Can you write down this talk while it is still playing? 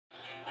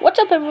What's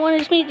up, everyone?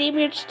 It's me,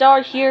 Damien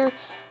Star here.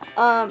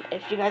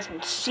 If you guys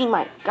can see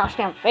my gosh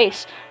damn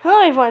face.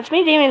 Hello, everyone. It's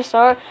me, Damien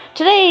Star.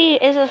 Today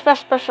is a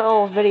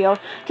special video.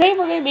 Today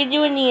we're going to be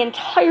doing the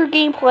entire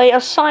gameplay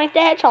of Sonic the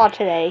Hedgehog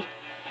today.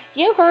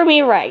 You heard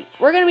me right.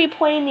 We're going to be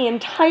playing the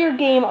entire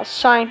game of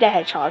Sonic the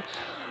Hedgehog.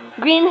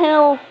 Green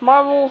Hill,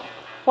 Marble,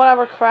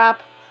 whatever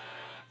crap.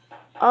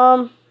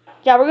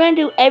 Yeah, we're going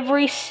to do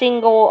every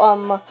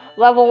single,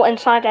 level in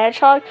Sonic the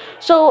Hedgehog.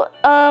 So,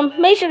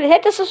 make sure to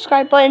hit the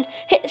subscribe button,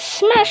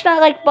 smash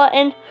that like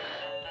button,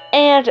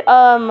 and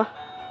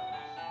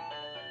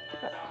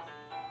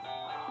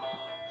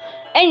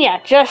yeah,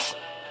 just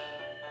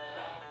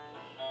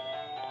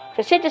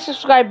hit the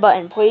subscribe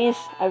button, please.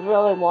 I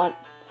really want.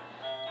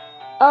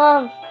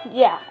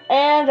 Yeah,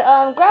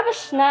 and, grab a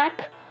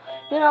snack.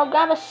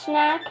 Grab a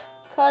snack,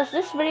 because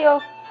this video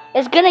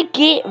is gonna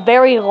get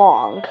very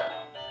long.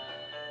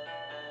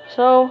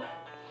 So,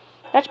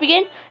 let's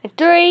begin in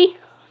 3,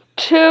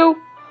 2,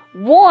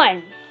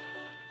 1.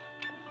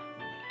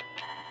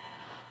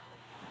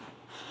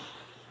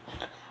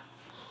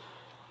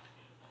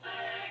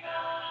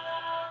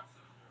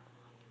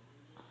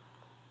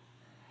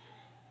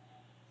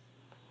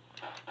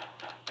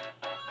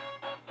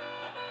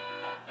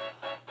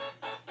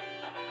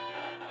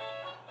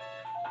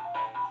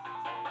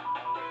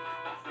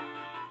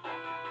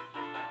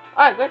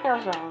 Alright, Great Hill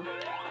Zone.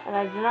 And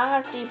I do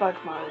not have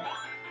debug mode.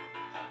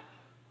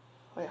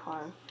 Wait, hold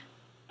on.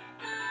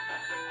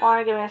 Hold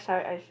on, give me a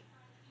second.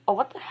 Oh,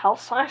 what the hell?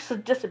 Sonic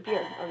just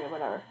disappeared. Okay,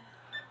 whatever.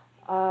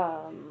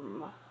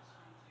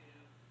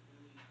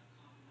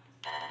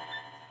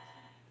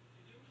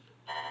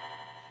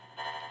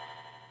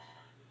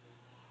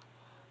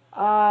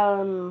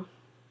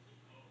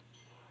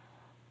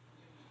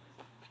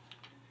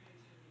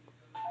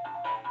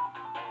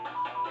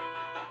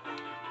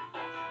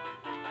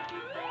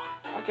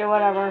 Okay,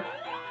 whatever.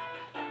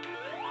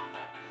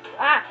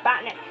 Ah,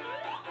 Batnik!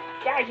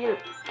 Get out of here!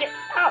 Get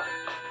out!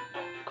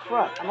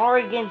 Crud, I'm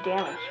already getting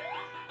damaged.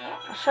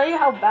 I'll show you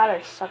how bad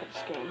I suck at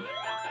this game.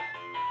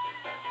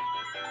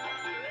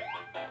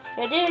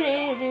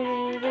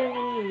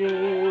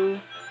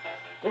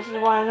 This is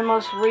one of the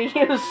most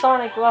reused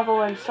Sonic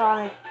level in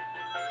Sonic.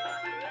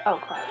 Oh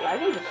crap, yeah, I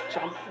can just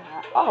jump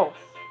that. Oh.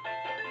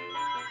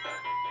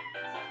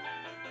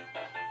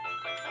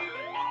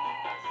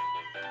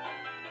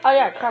 Oh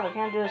yeah, crap, I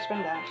can't do a spin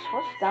dash.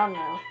 What's down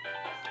now?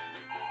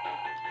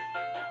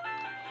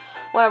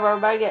 Whatever,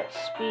 everybody get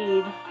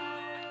speed.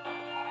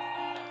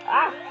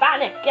 Ah,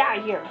 Batnik, get out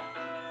of here.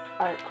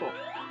 Alright, cool.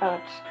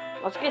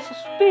 Let's get some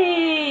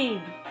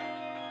speed.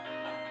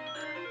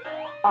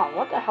 Oh,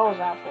 what the hell is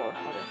that for?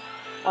 Okay,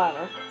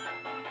 whatever.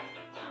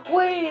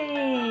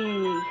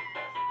 Whee!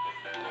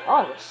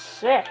 Oh, that's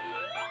sick.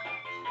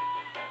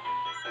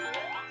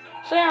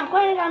 So yeah, I'm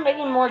planning on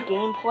making more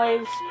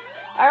gameplays.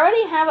 I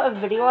already have a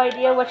video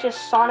idea, which is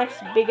Sonic's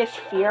biggest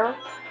fear.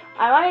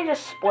 I might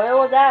just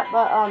spoil that,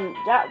 but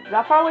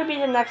that'll probably be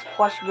the next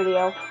plush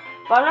video.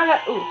 But I'm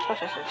not gonna. Ooh,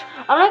 special switch.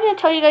 I'm not gonna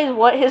tell you guys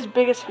what his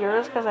biggest fear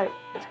is, because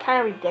it's kind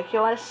of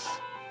ridiculous.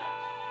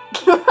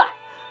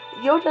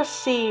 You'll just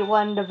see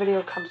when the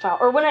video comes out,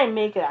 or when I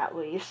make it at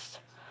least.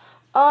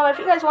 If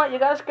you guys want, you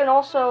guys can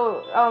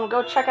also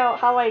go check out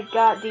how I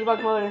got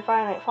debug mode in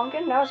Friday Night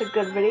Funkin'. That was a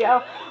good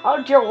video.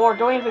 Oh dear lord,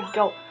 don't even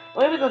go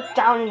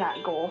down in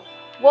that goal.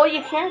 Well,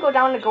 you can go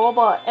down the goal,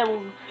 but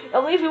it'll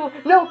leave you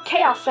no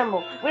chaos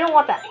symbol. We don't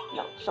want that.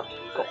 No, so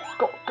go.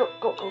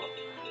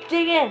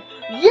 Dig in.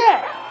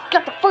 Yeah,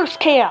 got the first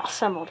chaos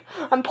symbol.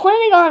 I'm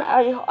planning on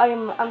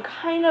I'm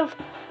kind of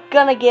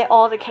gonna get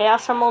all the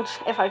chaos symbols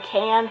if I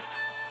can.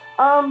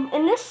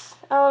 In this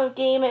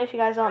game, if you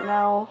guys don't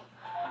know,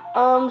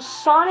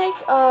 Sonic,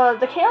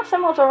 the chaos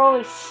symbols are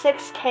only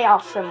 6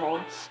 chaos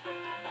symbols.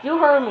 You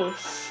heard me,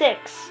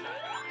 6.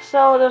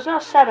 So there's no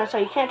 7, so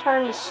you can't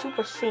turn into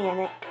Super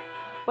Saiyan,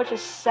 which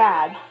is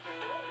sad.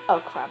 Oh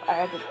crap, I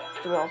had to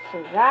drill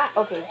through that.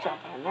 Okay,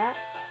 jump on that.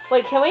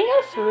 Wait, can we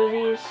go through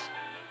these?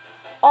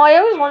 Oh, I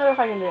always wonder if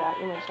I can do that.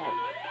 Give me a sec.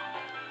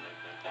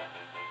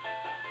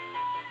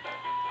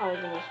 Oh,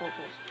 give me a sec,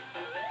 please.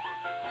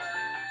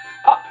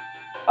 Oh,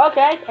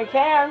 okay, I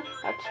can.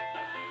 That's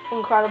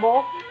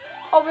incredible.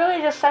 Oh, really?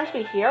 It just sends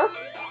me here?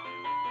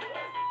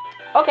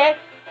 Okay.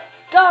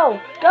 Go!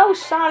 Go,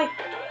 Sonic!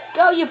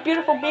 Go, you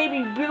beautiful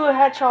baby blue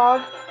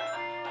hedgehog!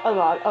 Oh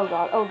god, oh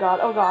god, oh god,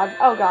 oh god,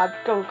 oh god.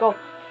 Go.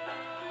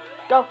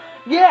 Go.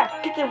 Yeah!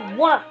 Get the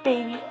one up,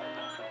 baby!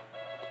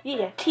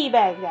 Yeah,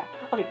 teabag that.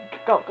 Okay,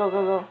 go.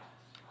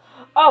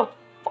 Oh!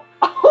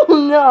 Oh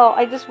no!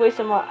 I just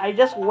wasted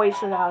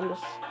out on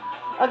this.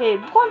 Okay,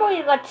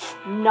 probably let's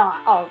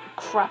not. Oh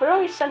crap, it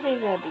always sent me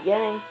in the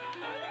beginning.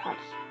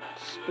 That's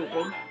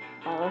stupid.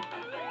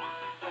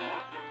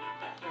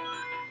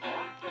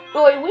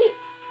 Oh, wait,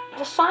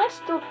 does Sonic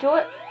still do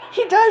it?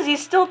 He does, he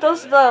still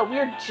does the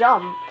weird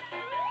jump.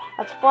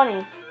 That's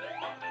funny.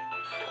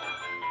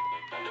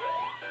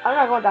 I'm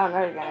not going down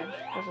there again.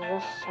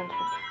 This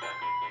sentence.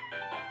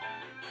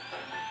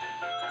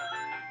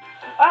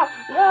 Oh,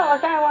 no, I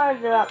kinda wanted to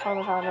do that part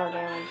without no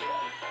damage.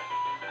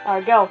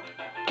 Alright,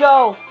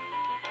 go.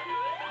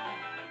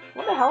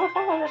 What the hell? I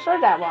thought I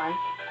destroyed that one.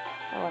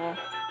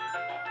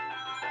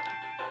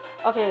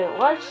 Okay,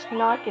 let's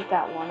not get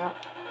that one up.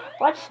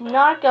 Let's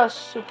not go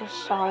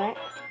supersonic.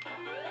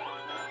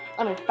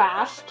 I mean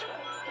fast.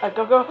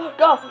 Go, go, go,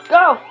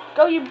 go!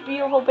 Go, you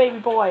beautiful baby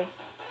boy.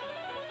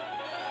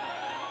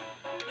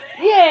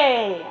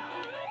 Yay!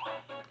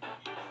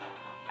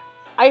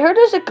 I heard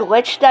there's a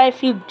glitch that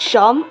if you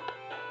jump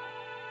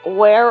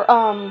where,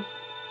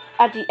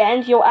 at the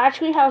end, you'll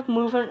actually have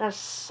movement as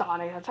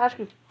Sonic. That's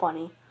actually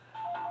funny.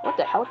 What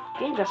the hell? The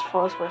game just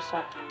froze for a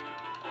sec.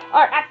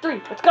 Alright, Act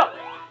 3, let's go!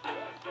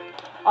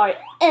 Alright,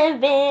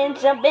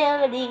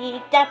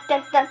 invincibility, da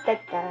da da da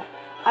da.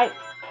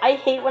 I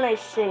hate when I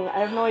sing. I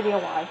have no idea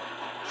why.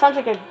 Sounds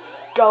like a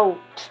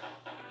goat.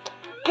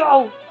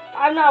 Go!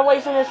 I'm not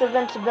wasting this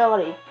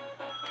invincibility.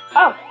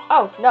 Oh,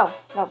 no,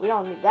 we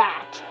don't need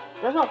that.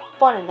 There's no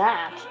fun in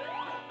that.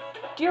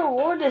 Dear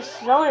Lord, this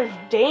zone is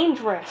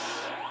dangerous.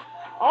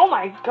 Oh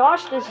my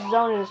gosh, this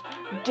zone is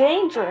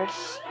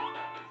dangerous.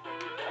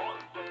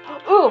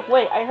 Ooh,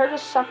 wait, I heard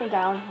there's something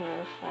down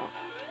here, so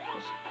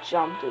just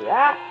jump through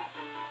that.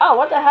 Oh,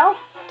 what the hell?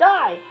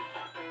 Die!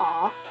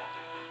 Aw.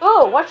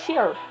 Ooh, what's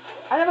here?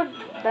 I never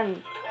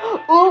been...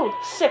 Ooh,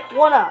 sick,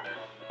 1-up.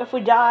 If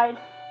we died...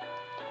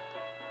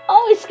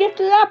 Oh, we skipped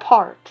through that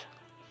part.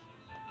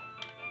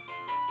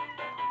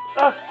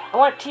 Ugh, I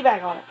want a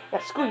teabag on it. Yeah,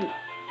 screw you.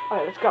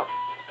 Alright, let's go.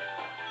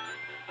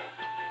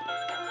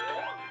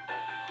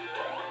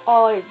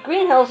 Oh,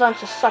 Green Hill Zone's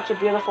just such a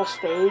beautiful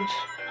stage.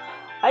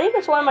 I think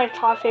it's one of my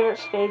top favorite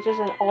stages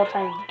in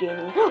all-time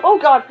gaming. Oh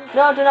god,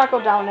 no, do not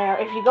go down there.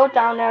 If you go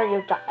down there,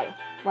 you'll die.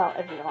 Well,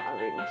 if you don't have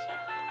readings.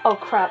 Oh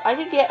crap, I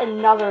could get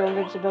another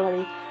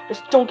invincibility.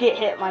 Just don't get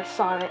hit, my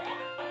Sonic.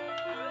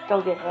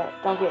 Don't get hit,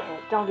 don't get hit,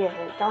 don't get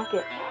hit, don't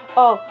get...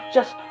 Oh,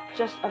 just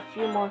a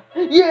few more.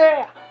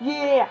 Yeah!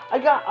 I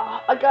got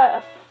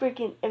a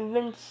freaking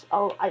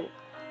oh, I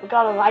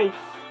got a life.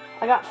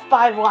 I got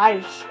 5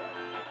 lives.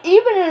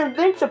 Even an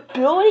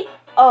invincibility?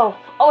 Oh,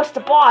 it's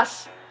the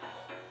boss.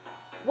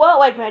 Well,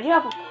 like, man, you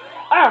have...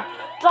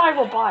 Die,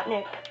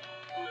 Robotnik.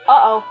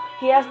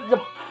 He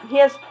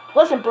has...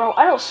 Listen, bro,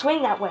 I don't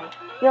swing that way.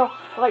 You know,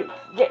 like,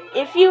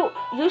 if you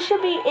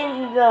should be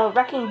in the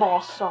Wrecking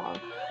Ball song.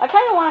 I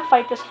kind of want to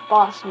fight this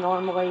boss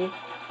normally.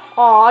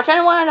 Oh, I kind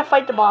of wanted to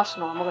fight the boss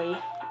normally.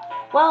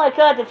 Well, I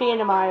could have defeated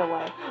him either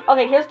way.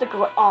 Okay, here's the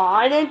glitch. Oh,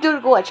 I didn't do the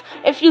glitch.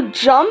 If you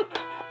jump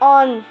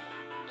on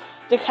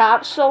the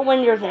capsule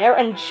when you're there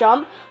and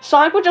jump,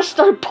 Sonic would just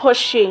start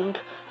pushing.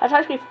 That's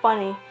actually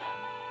funny.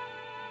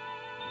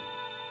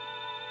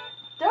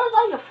 There's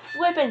like a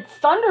flippin'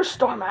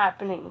 thunderstorm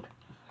happening.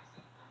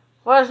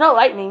 Well, there's no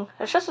lightning.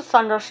 It's just a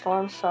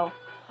thunderstorm, so...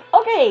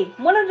 Okay,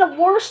 one of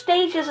the worst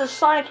stages of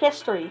Sonic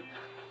history.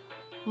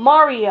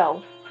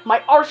 Mario,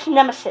 my arch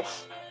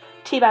nemesis.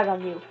 Teabag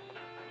on you.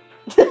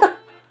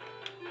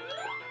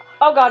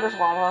 Oh god, there's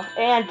lava.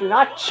 And do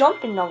not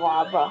jump in the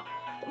lava.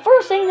 The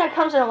first thing that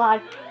comes in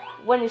line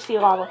when you see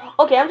lava.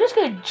 Okay, I'm just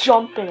gonna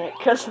jump in it,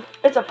 because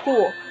it's a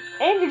pool.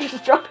 And you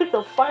just jump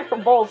into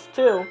fireballs,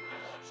 too.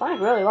 Sonic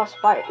really loves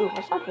fire. Ooh,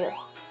 what's not here?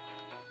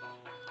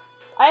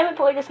 I haven't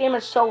played this game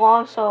in so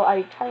long, so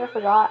I kind of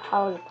forgot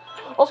how...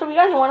 Also, if you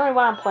guys are wondering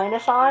what I'm playing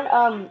this on,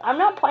 I'm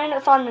not playing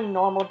this on the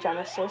normal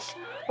Genesis.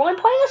 Well, I'm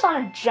playing this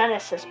on a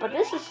Genesis, but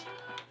this is...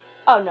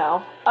 Oh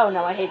no,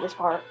 I hate this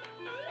part.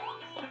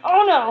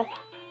 Oh no!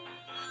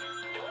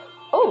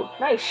 Oh,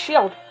 nice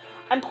shield.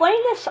 I'm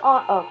playing this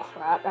on... Oh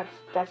crap,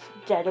 that's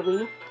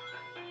deadly.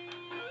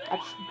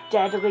 That's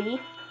deadly.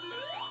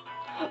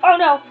 Oh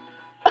no!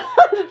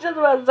 I was just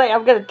about to say,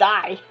 I'm gonna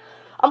die.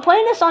 I'm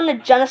playing this on the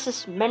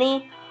Genesis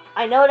Mini.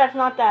 I know that's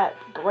not that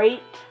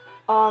great,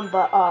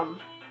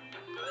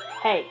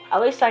 hey, at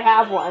least I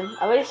have one.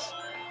 At least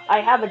I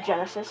have a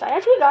Genesis. I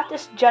actually got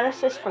this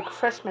Genesis for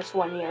Christmas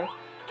one year.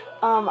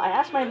 I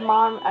asked my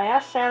mom, I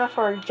asked Santa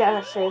for a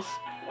Genesis,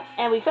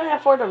 and we couldn't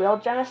afford the real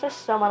Genesis,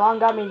 so my mom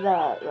got me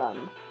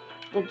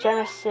the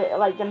Genesis,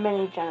 like the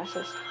mini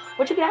Genesis,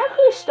 which you can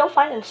actually still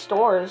find in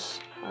stores.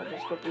 I'll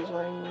just get these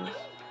rings.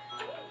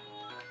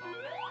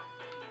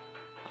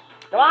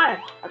 Come on!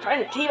 I'm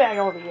trying to teabag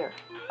over here.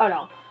 Oh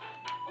no.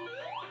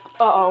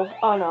 Oh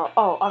no.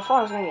 Oh, I thought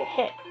I was gonna get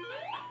hit.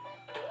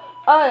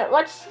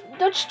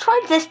 Let's try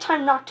this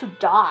time not to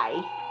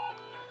die.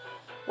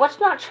 Let's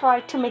not try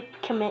to make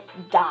commit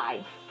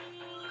die.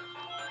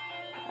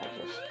 I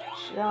just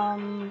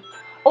jump.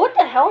 Oh, what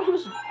the hell? He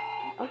was...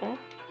 Okay.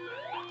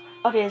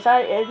 Okay, is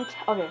that it?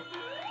 Okay.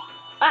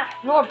 Ah,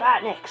 more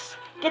Batniks.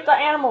 Get the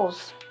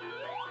animals.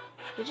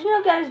 Did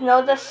you guys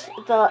know this?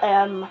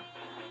 The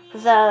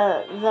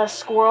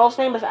squirrel's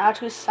name is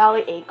actually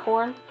Sally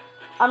Acorn.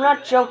 I'm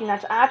not joking.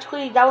 That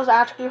was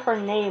actually her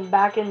name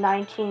back in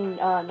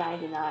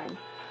 1999,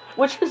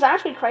 which is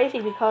actually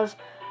crazy because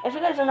if you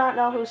guys do not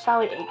know who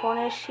Sally Acorn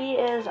is, she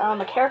is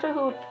a character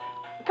who.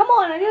 Come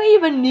on, I didn't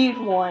even need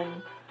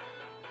one.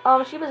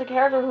 She was a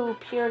character who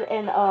appeared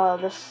in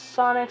the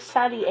Sonic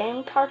Sandy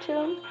Aim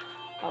cartoon.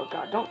 Oh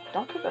god,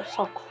 don't get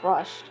yourself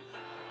crushed.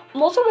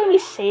 I'm also going to be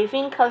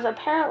saving because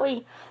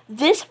apparently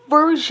this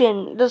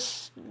version,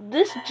 this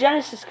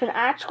Genesis can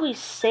actually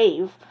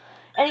save.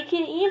 And you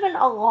can even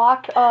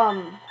lock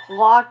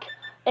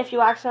if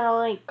you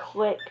accidentally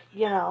click,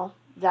 you know,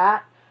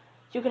 that.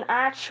 You can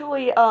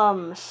actually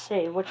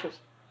save, which is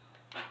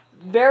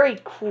very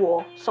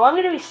cool. So I'm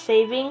gonna be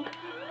saving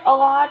a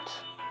lot,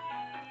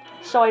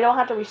 so I don't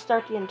have to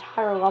restart the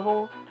entire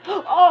level.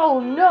 Oh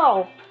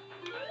no!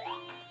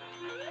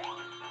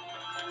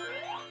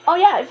 Oh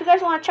yeah, if you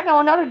guys want to check out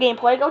another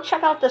gameplay, go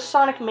check out the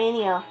Sonic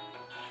Mania.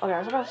 Okay, I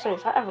was about to say,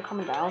 is that ever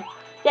coming down?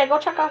 Yeah, go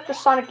check out the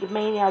Sonic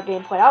Mania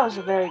gameplay. That was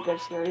a very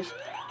good series.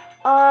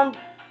 What?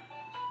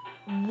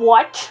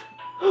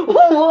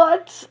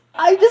 What?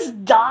 I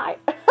just died.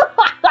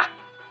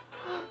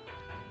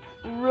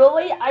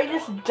 Really? I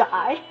just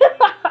died?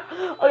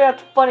 Oh, yeah,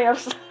 it's funny.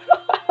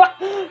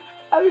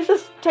 I was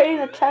just paying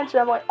attention.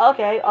 I'm like,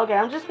 okay,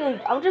 I'm just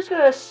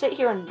gonna sit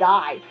here and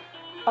die.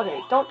 Okay,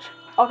 don't.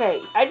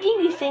 Okay, I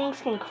think these things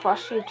can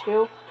crush you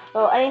too.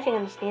 Well, anything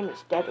in this game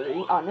is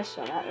deadly on this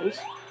one at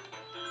least.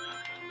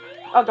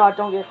 Oh god,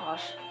 don't get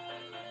crushed.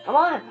 Come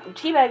on, I'm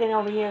teabagging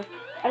over here.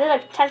 I did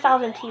like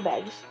 10,000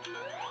 teabags.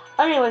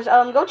 Anyways,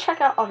 go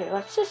check out. Okay,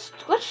 let's just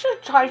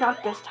try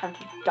not this time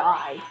to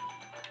die.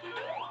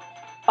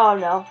 Oh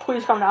no,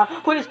 please come down.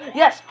 Please,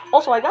 yes!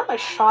 Also, I got my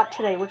shot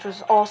today, which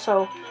was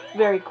also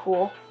very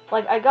cool.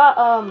 Like, I got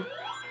a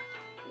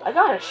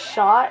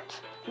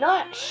shot.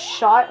 Not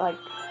shot, like,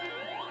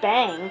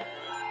 bang.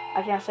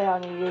 I can't say it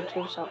on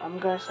YouTube, so I'm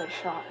gonna say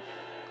shot.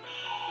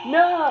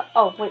 No!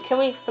 Oh, wait, can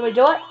we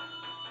do it?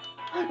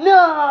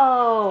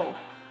 No!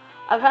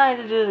 I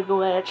kinda did a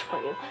glitch for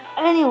you.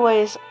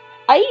 Anyways,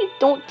 I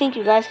don't think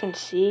you guys can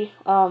see.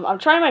 I'm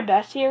trying my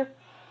best here.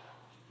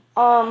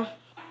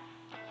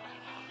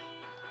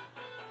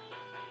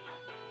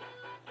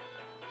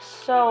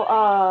 So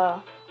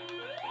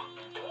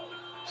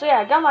yeah,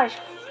 I got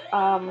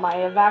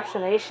my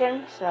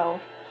vaccination, so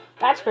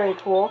that's very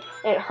cool.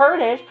 It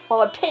hurted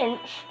while it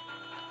pinched.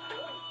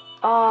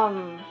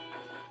 Oh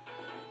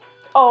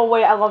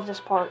wait, I love this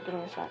part. Give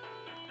me a sec.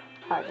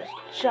 I just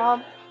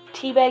jump,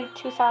 teabag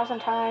 2,000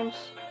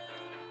 times.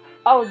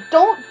 Oh,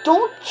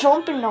 don't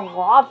jump in the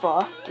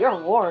lava, dear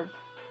lord.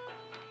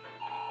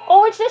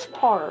 Oh, it's this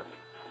part.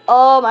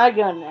 Oh my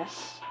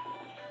goodness.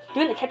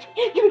 You're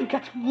gonna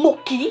catch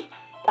monkey.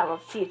 That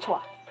will see it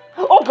twice.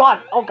 Oh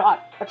god,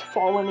 that's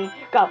following me.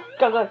 Go.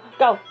 Don't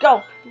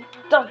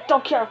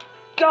care.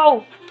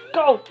 Go,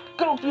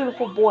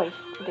 beautiful boy.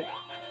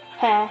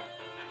 Okay.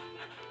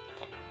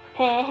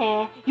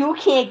 You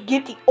can't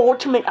get the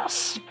ultimate of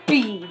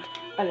speed.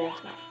 Okay,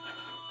 that's not.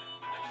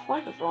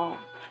 What is wrong?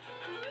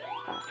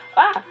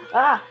 Die.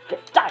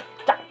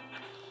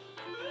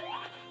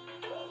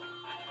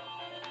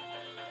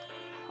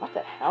 What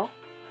the hell?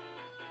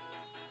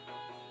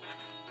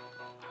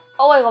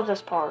 Oh, I love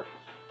this part.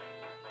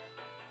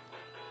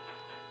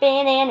 No,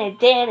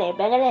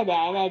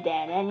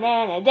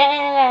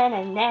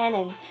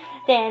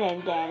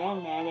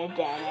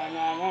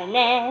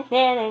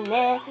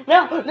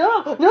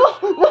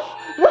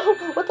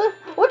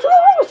 what's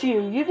wrong with you?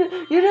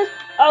 You just,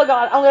 oh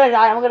god,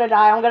 I'm gonna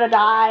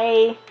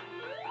die.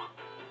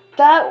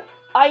 That,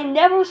 I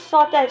never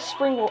thought that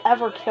spring will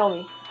ever kill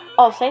me.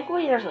 Oh,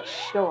 thankfully there's a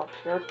shield up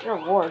here, dear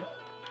lord.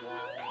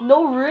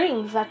 No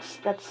rings, that's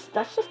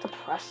just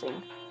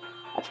depressing.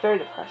 That's very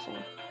depressing.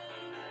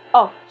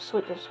 Oh,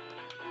 sweet,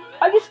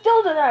 I can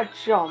still do that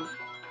jump.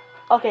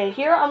 Okay,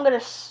 here I'm gonna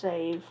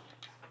save.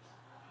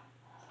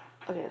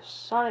 Okay,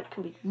 Sonic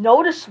can be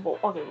noticeable.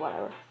 Okay,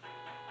 whatever.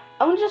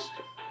 I'm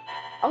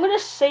gonna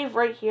save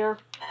right here.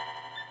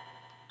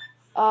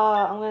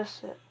 I'm gonna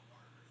save.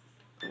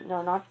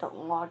 No, not the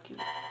login.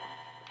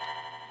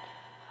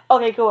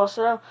 Okay, cool.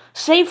 So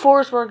save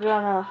force, we're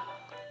gonna.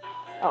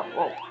 Oh,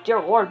 whoa, dear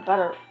lord,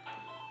 better.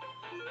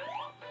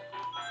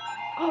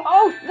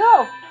 Oh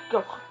no!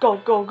 Go!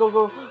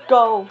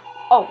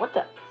 Oh, what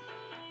the?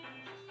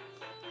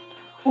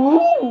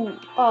 Ooh!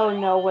 Oh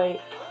no, wait.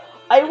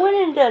 I went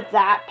into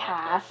that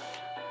path.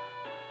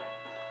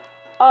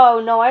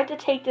 Oh no, I have to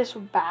take this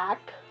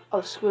back.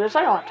 Oh, screw this.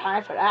 I don't have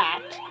time for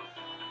that.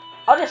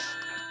 I'll just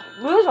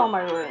lose all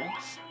my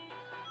rings.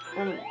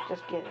 And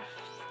just get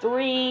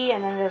 3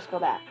 and then just go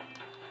back.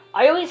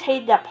 I always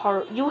hate that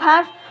part. You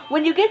have,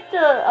 when you get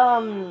the,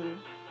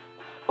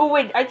 oh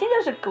wait, I think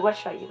there's a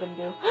glitch that you can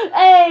do.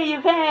 Hey,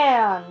 you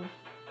can!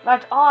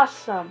 That's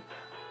awesome.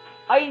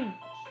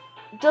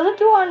 Does it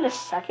do on the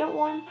second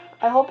one?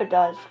 I hope it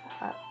does.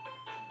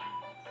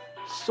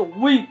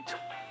 Sweet.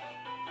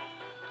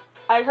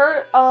 I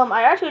heard,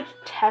 I actually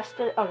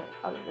tested, okay,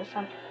 this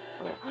time.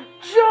 Okay.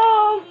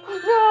 Jump!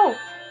 No!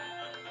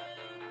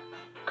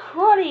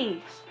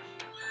 Cruddies!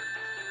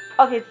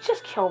 Okay,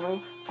 just kill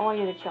me. I want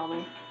you to kill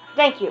me.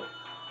 Thank you.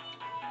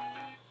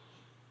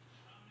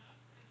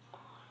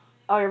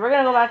 Okay, we're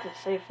gonna go back to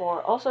save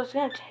 4. Also, it's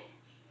gonna take...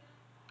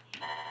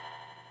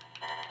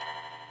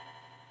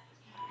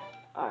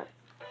 Alright.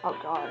 Oh,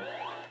 God.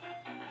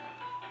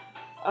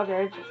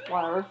 Okay, just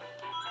whatever.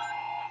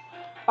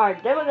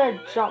 Alright, then we're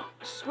gonna jump.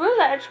 Screw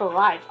that extra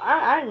life.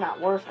 I'm not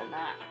worth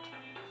that.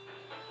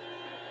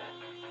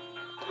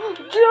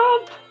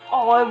 Jump!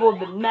 Oh, I would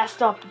have been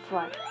messed up in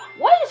front.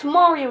 Why is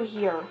Mario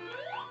here?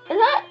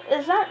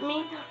 Is that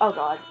me? Oh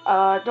god.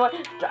 I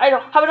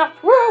don't have enough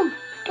room.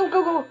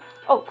 Go.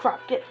 Oh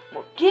crap.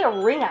 Get a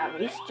ring at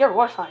least. Dear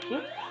Lord, Sonic,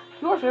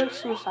 you are very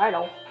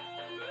suicidal.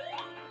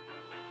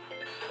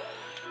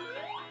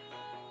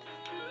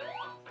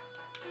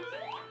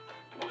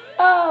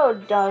 Oh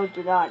no,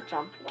 do not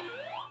jump.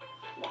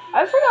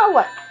 I forgot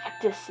what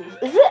this is.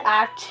 Is it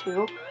Act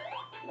 2?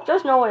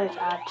 There's no way it's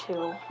Act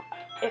 2.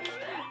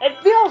 It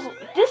feels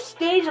this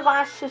stage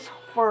lasts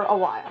for a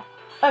while.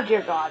 Oh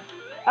dear god.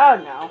 Oh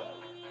no.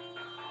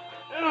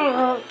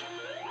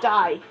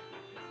 Die.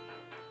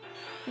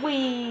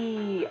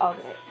 Okay.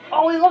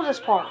 Oh, we love this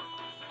part.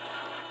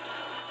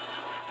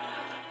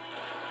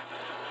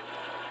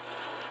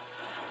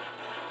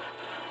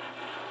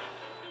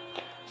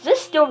 Is this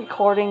still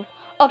recording?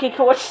 Okay,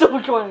 cool, it's still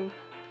recording.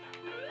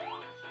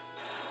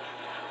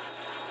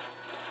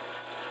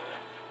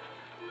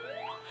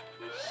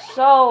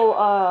 So,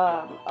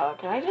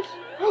 can I just...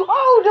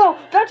 Oh no,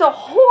 that's a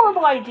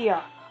horrible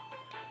idea.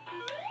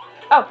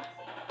 Oh,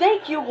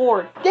 thank you,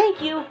 Lord.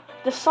 Thank you,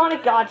 the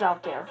Sonic gods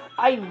out there.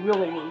 I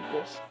really need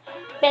this.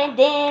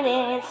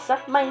 Bandana,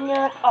 suck my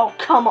nut. Oh,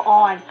 come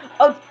on.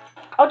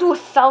 I'll do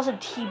 1,000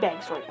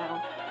 teabags right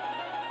now.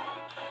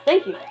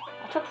 Thank you.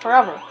 It took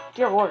forever.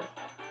 Dear Lord.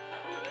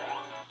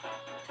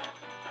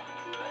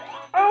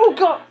 Oh,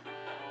 God.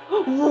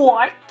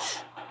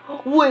 What?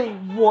 Wait,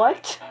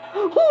 what?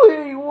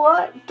 Wait,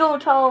 what?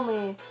 Don't tell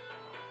me.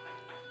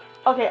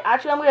 Okay,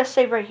 actually, I'm going to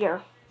save right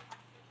here.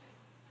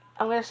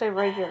 I'm going to save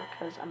right here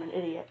because I'm an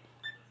idiot.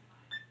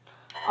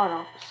 Oh,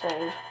 no.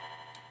 Save.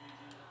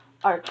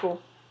 Alright,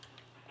 cool.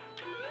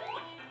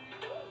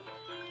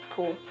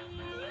 Cool.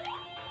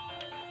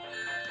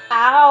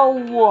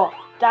 Ow!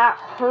 That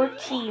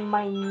hurty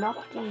my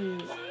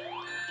nutties.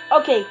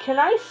 Okay, can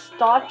I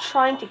stop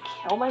trying to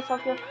kill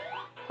myself here?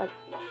 Like...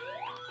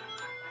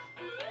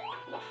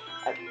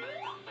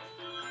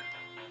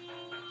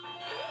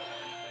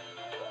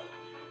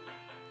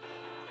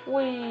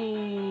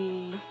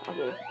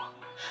 Okay,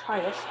 try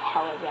this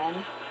hell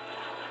again.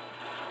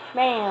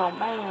 Meow.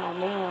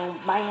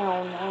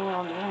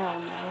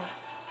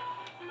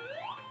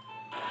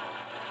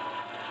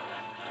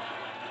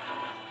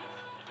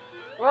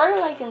 We're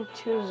already like in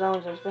 2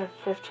 zones. It's been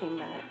 15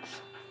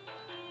 minutes.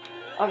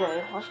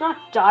 Okay, let's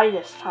not die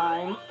this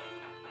time.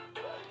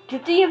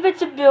 Get the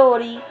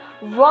invincibility.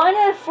 Run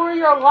it for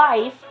your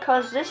life,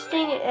 cause this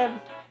thing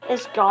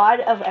is god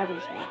of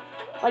everything.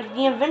 Like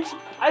the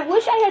I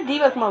wish I had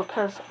debug mode,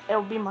 cause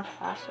it'll be much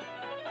faster.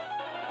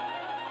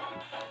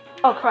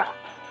 Oh crap.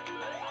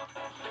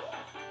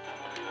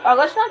 Alright,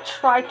 let's not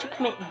try to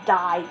commit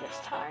die this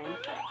time.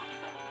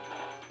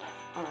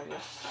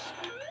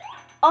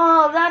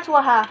 Oh, that's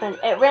what happened.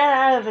 It ran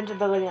out of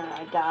invincibility and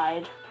I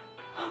died.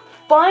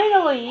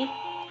 Finally!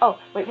 Oh,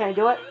 wait, can I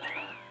do it?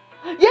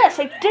 Yes,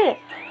 I did it!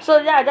 So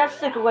yeah, that's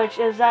the glitch,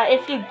 is that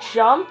if you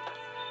jump,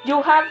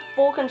 you'll have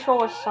full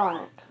control of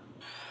Sonic.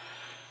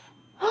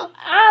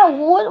 Ow,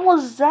 what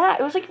was that?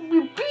 It was like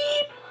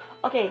beep!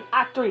 Okay,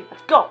 Act 3,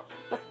 let's go.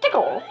 Let's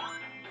go.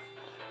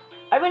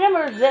 I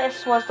remember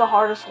this was the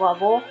hardest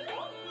level.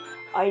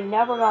 I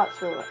never got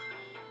through it.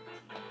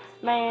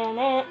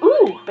 Man,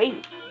 ooh,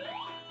 baby.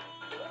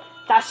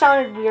 That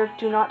sounded weird.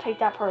 Do not take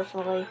that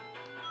personally.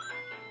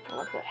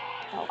 What the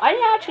hell?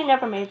 I actually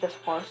never made this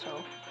far,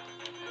 so.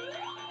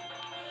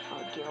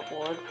 Oh, dear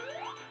Lord.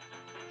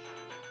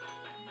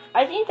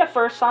 I think the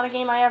first Sonic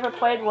game I ever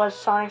played was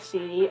Sonic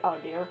CD. Oh,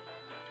 dear.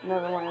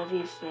 Another one of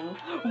these things.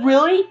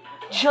 Really?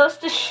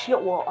 Just a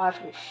shield. Well,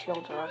 actually,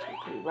 shields are actually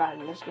pretty rad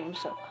in this game,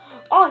 so.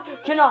 Oh, I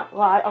cannot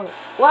lie. Okay.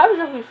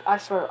 Well, I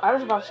swear, I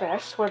was about to say, I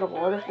swear to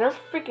Lord, if there's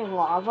freaking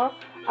lava,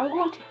 I'm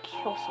going to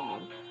kill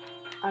someone.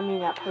 I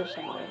mean that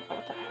person.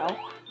 What the hell?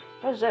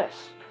 What is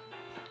this?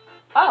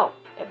 Oh,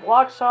 it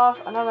blocks off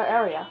another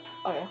area.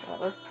 Okay,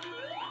 whatever.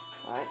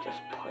 Alright,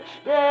 just push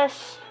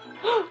this.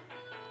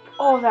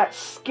 Oh, that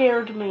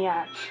scared me,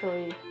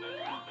 actually.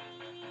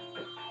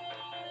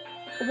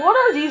 What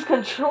are these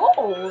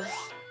controls?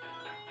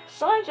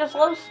 Sonic just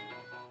loves...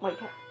 Wait.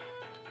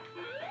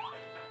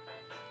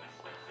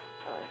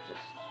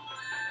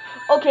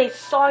 Okay,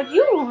 Sonic,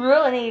 you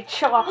really need to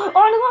chill out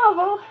on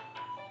lava.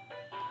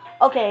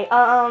 Okay,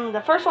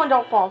 the first one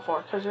don't fall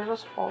for, because you're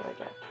just fall right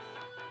there.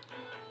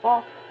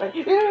 Fall right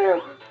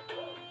here.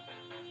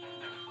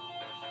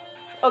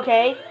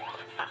 Okay,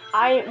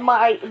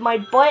 my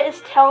butt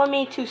is telling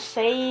me to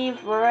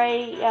save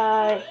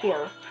right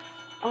here.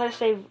 I'm gonna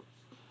save.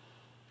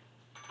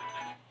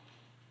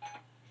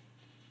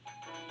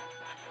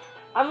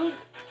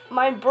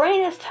 My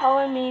brain is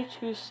telling me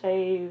to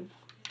save.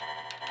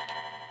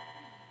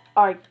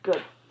 Alright,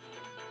 good.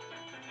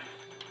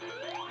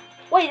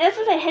 Wait, this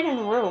is a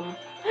hidden room.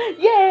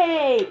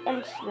 Yay!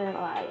 Instant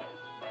light.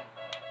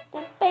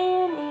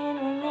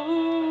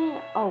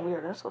 Oh,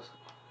 weird. This was.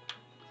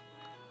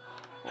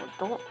 Oh,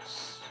 don't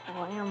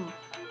slam.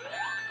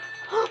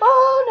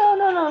 Oh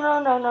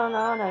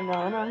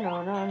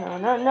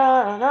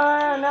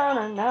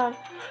no.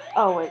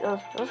 Oh wait,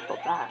 let's go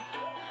back.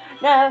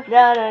 No,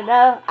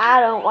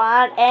 I don't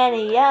want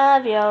any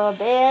of your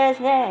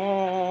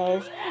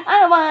business. I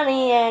don't want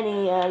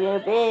any of your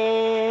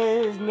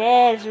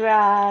business,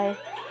 right?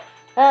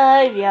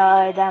 If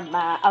you're the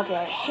man. Okay,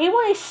 I hate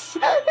when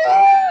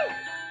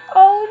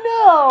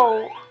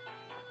oh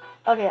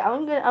no. Okay,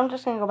 I'm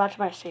just gonna go back to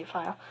my save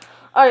file.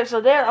 Alright, so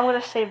there, I'm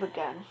gonna save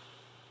again.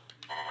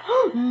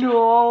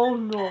 No,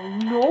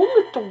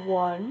 little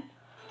one.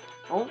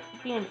 Don't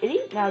be an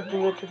idiot now,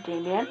 little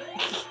Damien.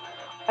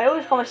 I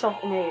always call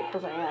myself an idiot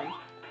because I am.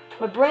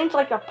 My brain's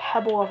like a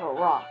pebble of a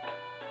rock.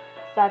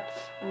 That's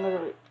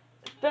literally.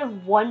 It's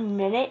been 1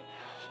 minute.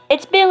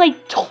 It's been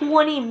like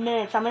 20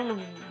 minutes. I'm in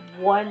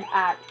one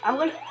act. I'm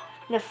like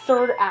in the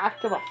third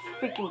act of a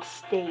freaking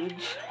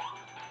stage.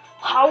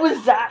 How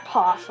is that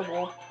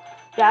possible?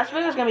 Yeah, this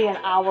video's gonna be an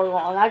hour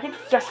long. I can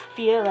just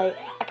feel like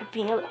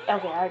Okay,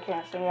 I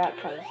can't say that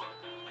because.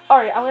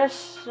 Alright, I'm gonna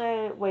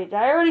say. Wait, did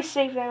I already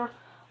save there?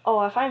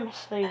 Oh, if I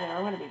missave there,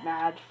 I'm gonna be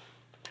mad.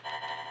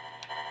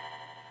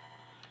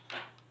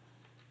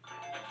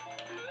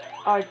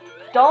 Alright,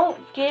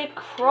 don't get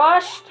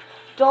crushed.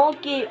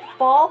 Don't get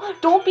fall.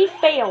 Don't be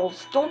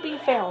fails. Don't be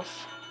fails.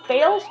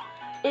 Fails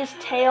is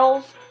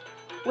tails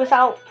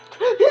without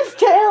his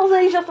tails.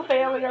 And he's just a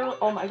failure.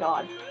 Oh my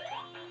god.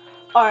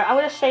 Alright, I'm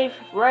gonna save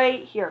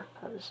right here.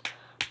 Cause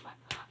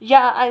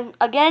yeah,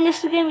 again,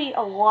 this is gonna be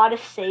a lot of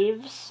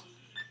saves.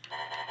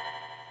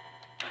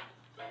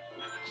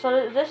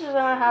 So this is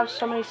gonna have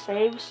so many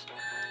saves.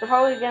 They're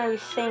probably gonna be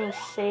saying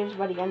saves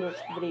by the end of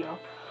this video.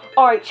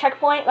 Alright,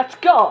 checkpoint, let's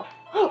go!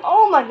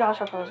 Oh my gosh,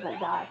 I thought I was gonna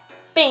die.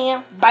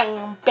 Bam,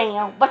 bam,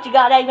 bam. What you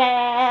got,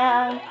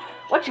 man?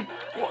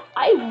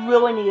 I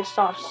really need to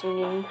stop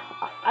singing.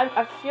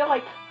 I feel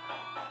like.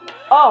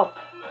 Oh,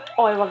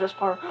 I love this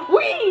part.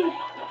 Whee!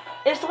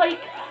 It's like.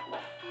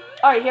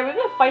 Alright, here we're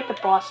gonna fight the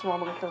boss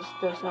normally because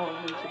there's no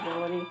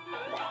invincibility.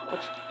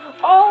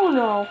 Oh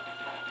no!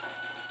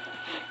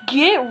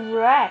 Get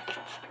wrecked!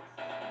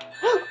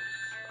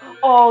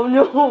 Oh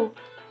no!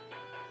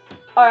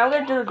 Alright, I'm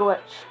gonna do the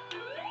glitch.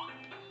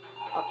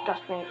 Oh,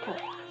 gosh, man,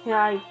 can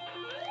I?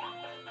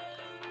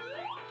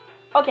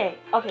 Okay,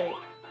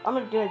 I'm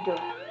gonna do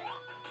it.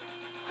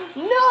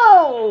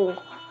 No!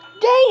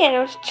 Dang it, I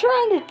was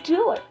trying to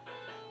do it.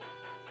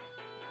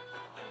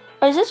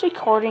 Oh, is this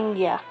recording?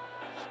 Yeah.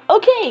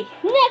 Okay,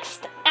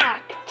 next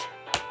act.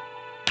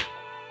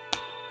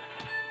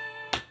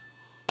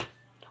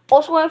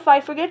 Also, if I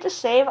forget to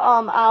save,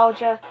 I'll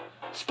just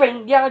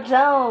spring your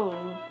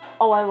zone.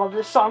 Oh, I love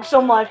this song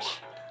so much.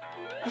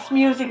 This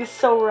music is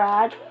so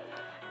rad.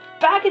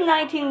 Back in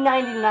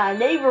 1999,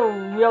 they were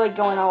really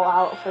going all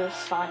out for this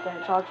Sonic the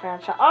Hedgehog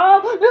franchise. Oh,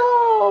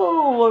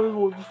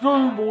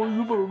 no! Boy,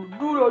 you better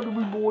do that to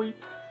me, boy.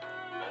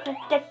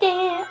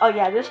 Oh,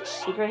 yeah, there's a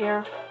secret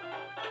here.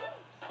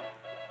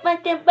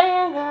 But the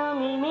bang on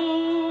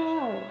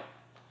me,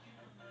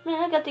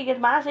 I got to get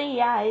my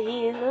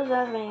CIs, there's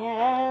nothing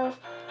else.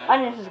 I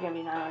knew this is gonna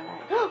be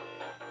 999.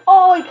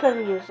 Oh, he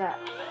couldn't use that.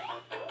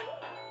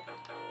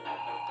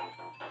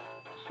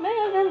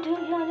 Man, to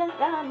your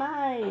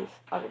demise.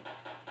 Okay.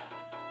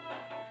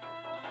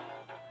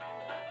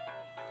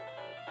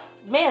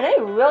 Man, they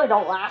really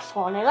don't last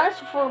long. They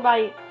last for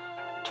about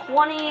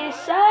 20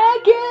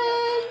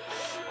 seconds.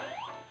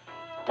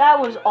 That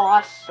was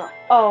awesome.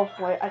 Oh,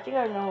 wait, I think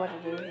I know what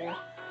to do here.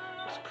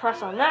 Just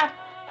press on that.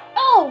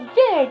 Oh,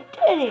 yeah, I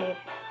did it.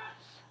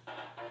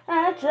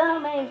 That's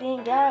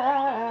amazing,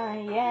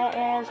 guy.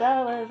 Yeah,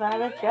 so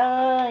without a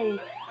joy.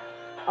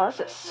 Oh, this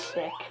is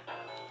sick.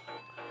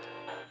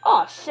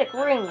 Oh, sick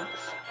rings.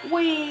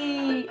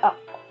 Wee. Oh,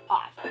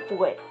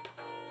 flip.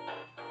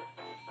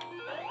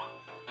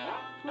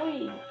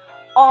 Wee.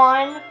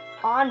 On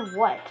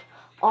what?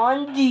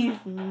 On these.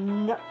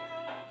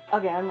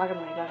 Okay, I'm not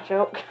gonna make that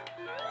joke.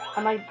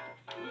 I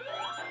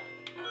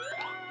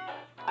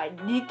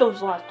need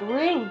those last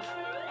rings.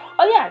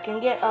 Oh yeah, I can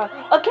get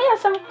okay,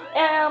 some.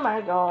 Oh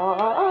my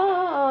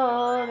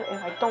god!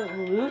 If I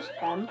don't lose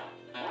them,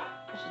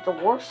 this is the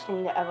worst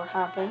thing that ever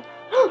happened.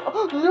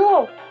 Oh,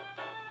 no!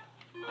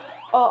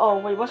 Oh,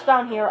 wait, what's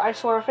down here? I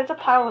swear, if it's a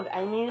pile of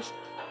enemies,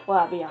 well,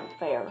 that'd be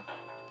unfair.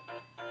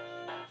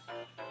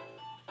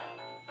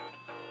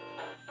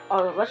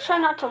 Oh, let's try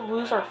not to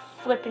lose our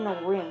flipping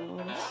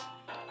rings.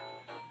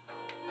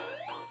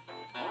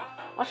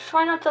 Let's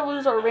try not to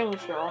lose our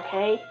rings here,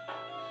 okay?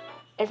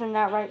 Isn't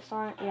that right,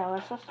 Sonic? Yeah,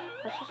 let's just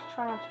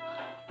try not to.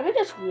 I could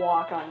just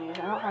walk on these.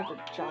 I don't have to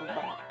jump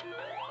up.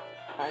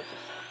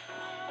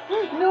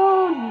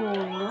 No,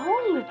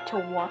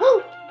 little one.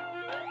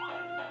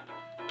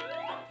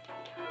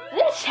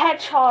 This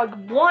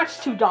hedgehog wants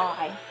to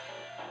die.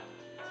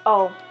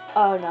 Oh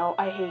no,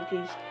 I hate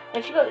these.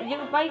 If you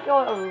might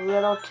go a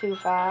little too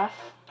fast.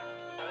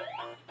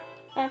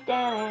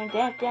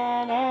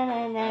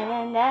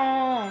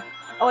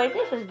 Oh wait,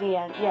 this is the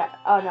end. Yeah.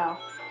 Oh no.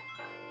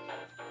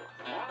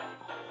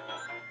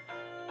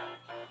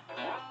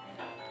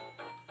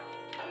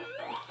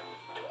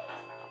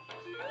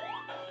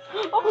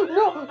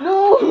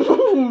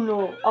 Oh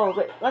no! Oh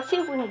wait, let's see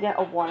if we can get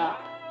a 1-up.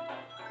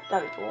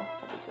 That'd be cool.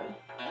 That'd be good.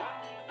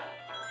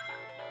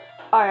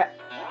 All right.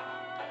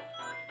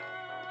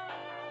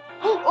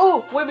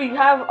 Oh wait, we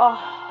have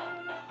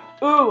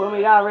Ooh, and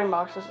we got a ring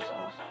box. This is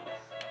awesome.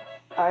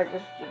 Alright,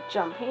 just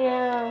jump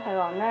here, hit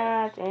on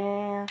that,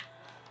 and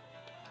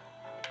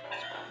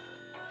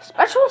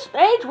special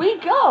stage we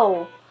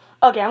go!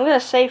 Okay, I'm gonna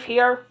save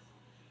here,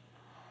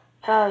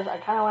 because I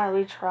kind of want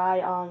to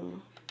retry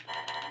on...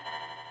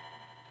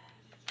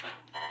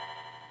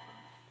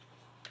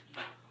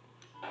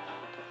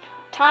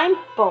 Time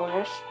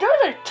bonus?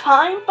 There's a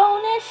time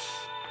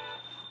bonus?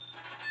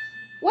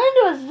 When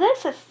was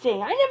this a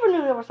thing? I never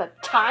knew there was a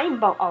time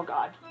bonus. Oh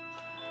god.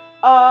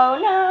 Oh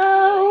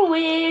no,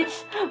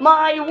 it's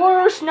my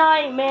worst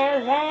nightmare,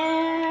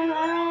 and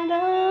I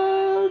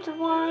don't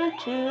want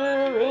to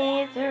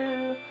read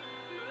through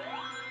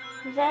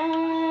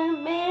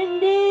them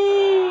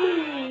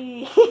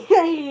endings.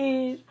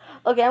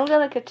 Okay, I'm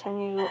gonna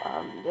continue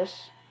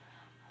this.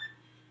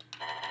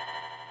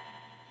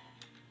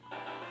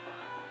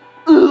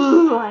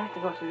 Ooh, I have to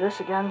go through this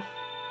again.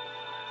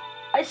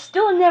 I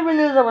still never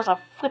knew there was a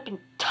flipping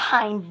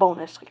time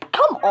bonus. Like,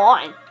 come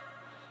on.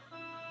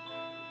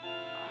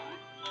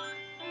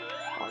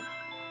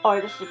 Oh,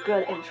 this is a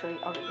good entry.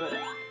 Okay, good.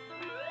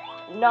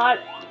 Not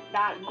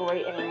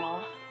great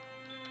anymore.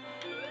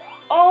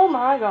 Oh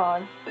my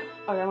god.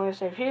 Okay, I'm gonna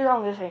save here.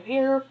 I'm gonna save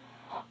here.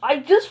 I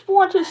just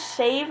want to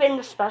save in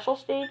the special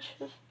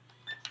stages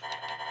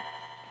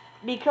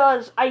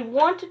because I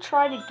want to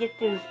try to get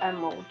these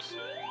emeralds.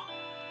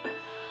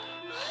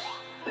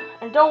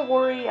 And don't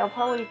worry, I'll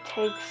probably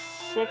take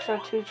 6 or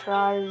 2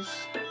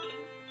 tries.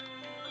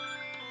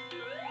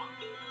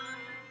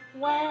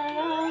 When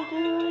I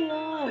do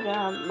your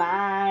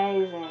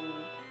demise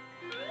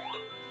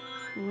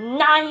and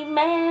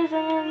nightmares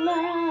and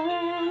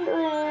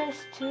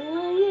endless to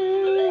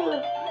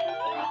you.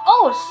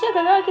 Oh, sick! I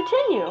gotta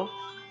continue.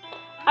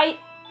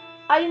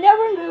 I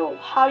never knew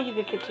how you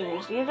could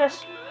continue. So you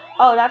just,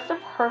 oh, that's the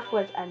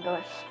perfect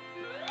endless.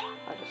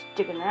 I'll just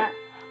dig in that,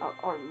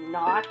 or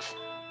not.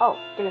 Oh,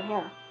 dig in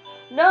here.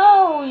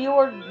 No, you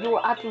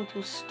were acting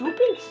too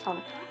stupid,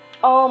 son.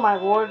 Oh my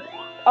lord.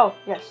 Oh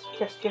yes,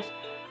 yes, yes.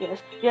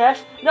 Yes,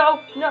 yes, no,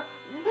 no,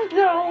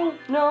 no,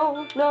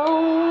 no,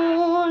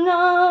 no,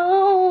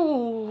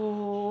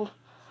 no.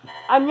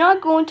 I'm not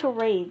going to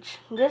rage.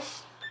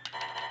 This,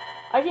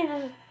 I think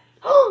this is,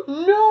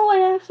 no,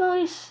 I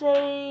accidentally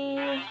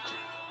saved.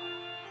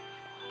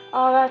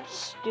 Oh, that's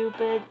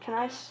stupid.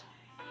 I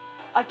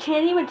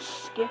can't even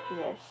skip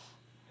this.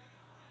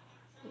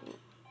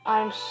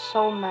 I'm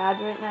so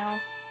mad right now.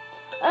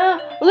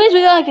 At least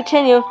we gotta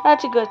continue.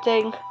 That's a good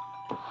thing.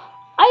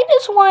 I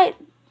just want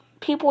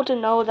people to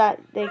know that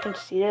they can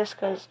see this,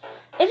 because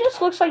it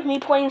just looks like me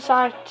playing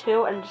Sonic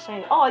 2 and just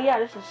saying, oh yeah,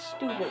 this is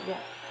stupid, yeah.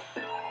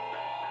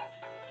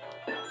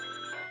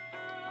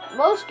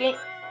 Most game,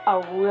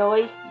 oh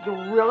really?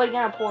 You're really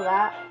gonna pull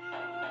that?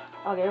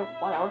 Okay,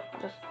 whatever,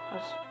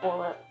 I'll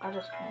spoil it. I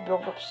just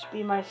build up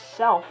speed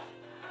myself.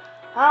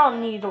 I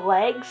don't need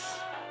legs.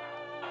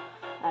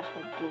 That's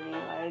gonna give me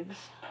legs.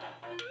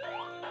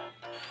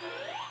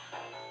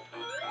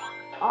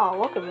 Oh,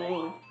 look at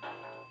me.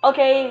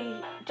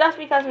 Okay, just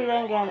because we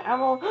didn't get an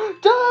emerald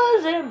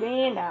doesn't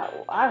mean that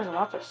I was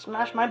about to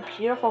smash my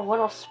beautiful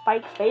little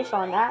spiked face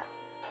on that.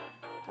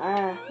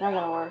 Not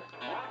gonna work.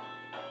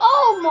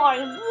 Oh my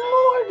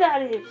lord,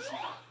 that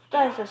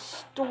is a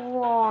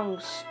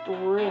strong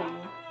string.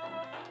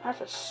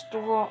 That's a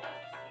strong...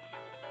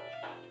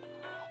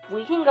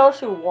 We can go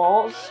through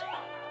walls.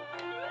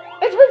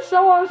 It's been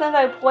so long since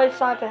I played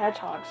Sonic the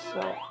Hedgehog,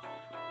 so...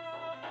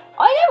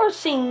 I never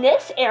seen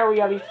this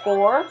area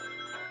before.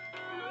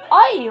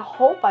 I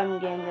hope I'm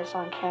getting this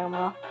on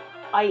camera.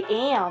 I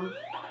am.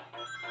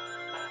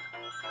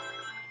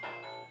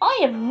 I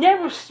have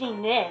never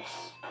seen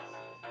this.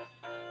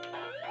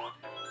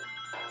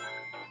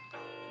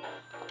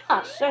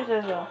 Ah, so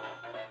there's a...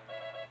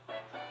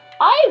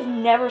 I've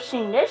never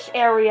seen this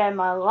area in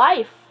my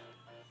life.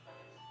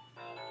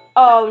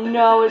 Oh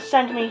no, it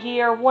sent me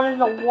here. One of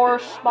the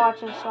worst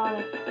spots in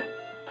Sonic.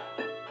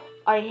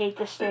 I hate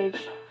this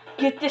stage.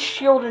 Get this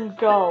shield and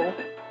go.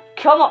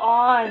 Come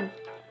on.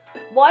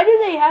 Why do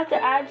they have to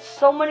add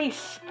so many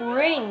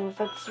springs?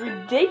 That's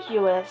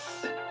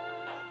ridiculous.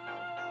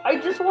 I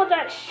just want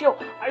that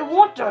shield. I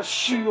want the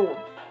shield.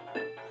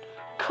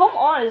 Come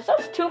on, is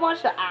that too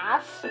much to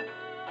ask?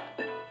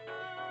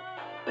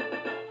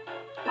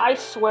 I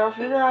swear, if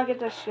you do not get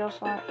this shield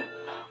slot,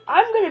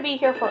 I'm gonna be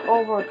here for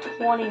over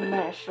 20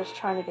 minutes just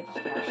trying to get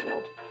this damn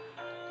shield.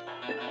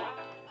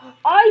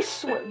 I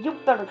swear, you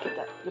better get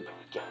that.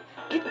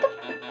 Get the...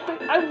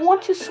 I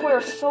want to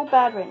swear so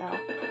bad right now.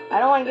 I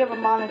don't want to get it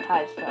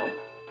monetized though.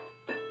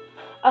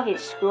 Okay,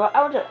 screw it.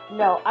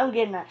 No, I'm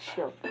getting that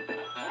shield.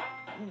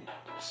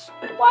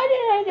 Why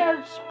didn't I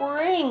get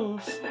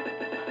springs?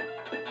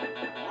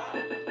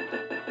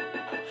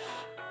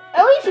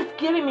 At least it's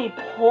giving me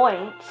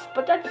points,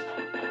 but that's...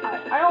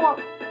 I don't want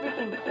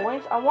freaking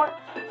points. I want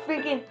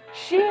freaking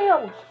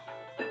shield.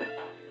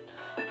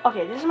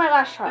 Okay, this is my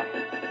last try.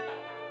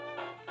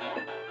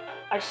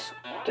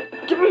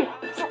 Give me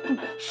fucking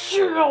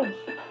shield.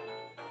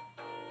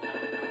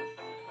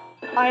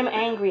 I'm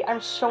angry.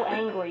 I'm so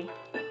angry.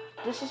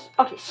 This is...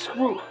 Okay,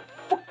 screw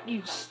Fuck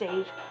you,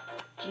 save.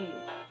 Fuck you.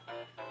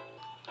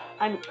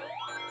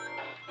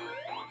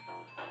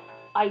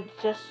 I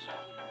just...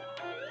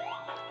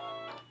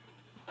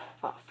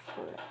 Oh,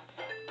 frick.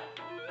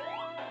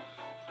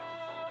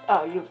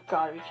 Oh, you've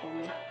gotta be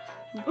kidding me.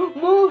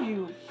 Move,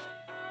 you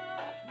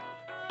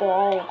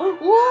ball.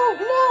 Whoa,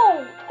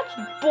 no! That's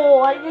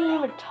bull. I didn't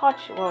even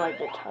touch it. Well, I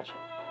did touch it.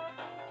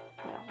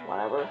 Yeah,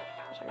 whatever.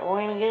 It's like I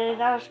won't even get it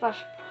out of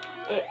special.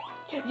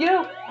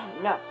 You!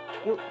 No.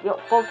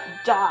 You'll both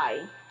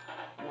die.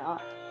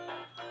 Not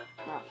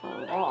for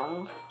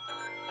long.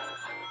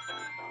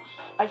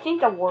 I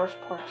think the worst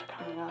part's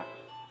coming up.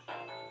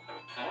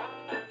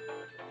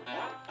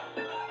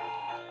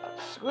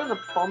 Screw the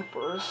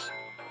bumpers.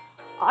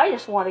 I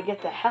just want to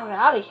get the hell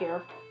out of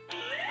here.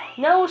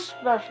 No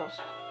specials.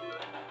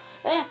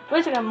 At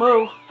least I can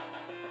move.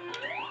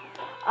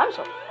 I'm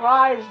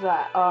surprised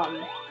that,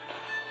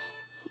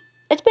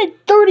 it's been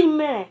 30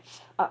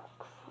 minutes.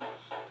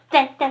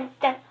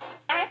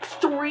 Act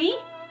 3?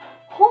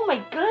 Oh my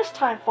goodness,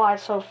 time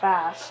flies so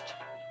fast.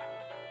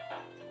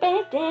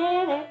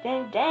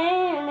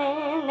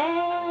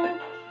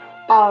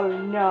 Oh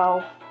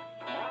no.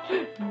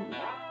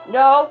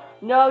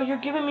 No, you're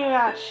giving me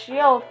that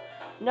shield.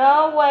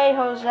 No way,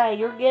 Jose,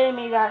 you're getting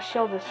me that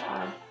shield this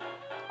time.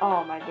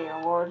 Oh my dear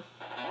lord.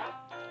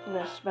 I'm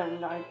gonna spend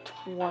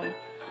 920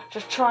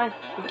 just trying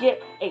to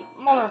get a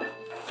mother...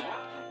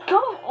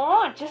 Come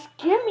on, just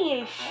give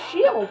me a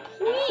shield,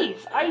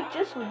 please. I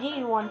just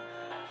need one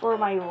for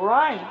my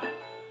run.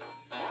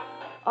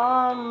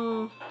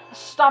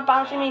 Stop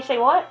bouncing me, say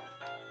what?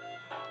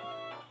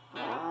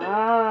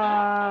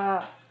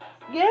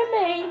 Give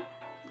me.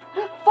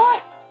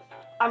 Fine.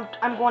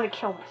 I'm going to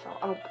kill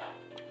myself.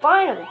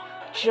 Finally,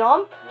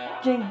 jump,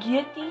 then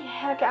get the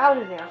heck out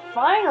of there.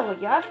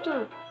 Finally,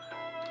 after...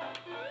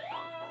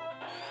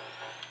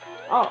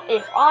 Oh,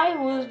 if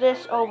I lose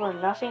this over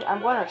nothing,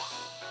 I'm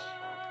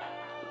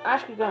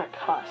actually gonna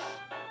cuss.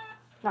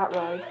 Not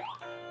really.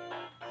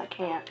 I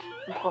can't.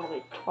 I'm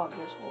probably 12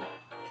 years old.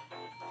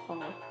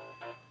 Oh.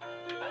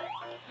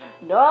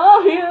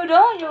 No, you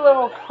don't, you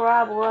little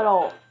crab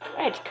little.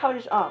 Hey, it's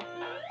Cody's up.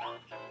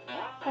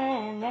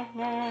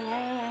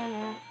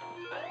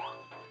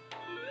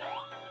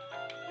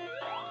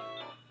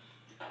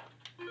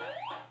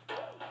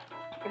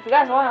 If you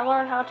guys want to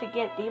learn how to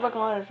get debug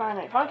mode in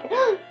Friday Night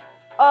Funkin',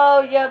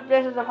 oh, yep,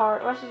 this is the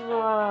part. This is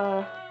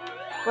where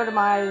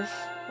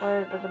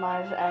the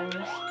demise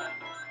ends.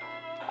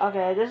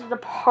 Okay, this is the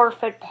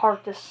perfect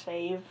part to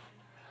save.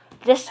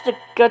 This is the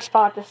good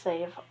spot to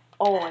save,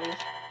 always.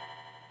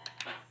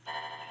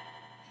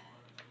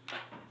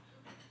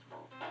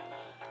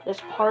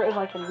 This part is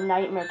like a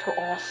nightmare to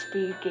all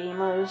speed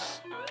gamers.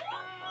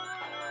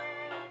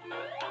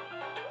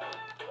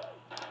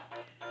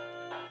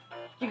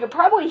 You could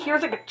probably hear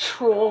like a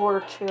troll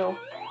or two.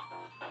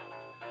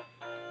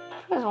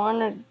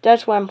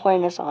 That's why I'm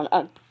playing this on.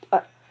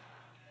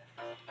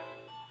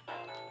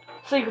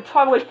 So you could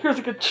probably hear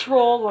like a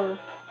troller.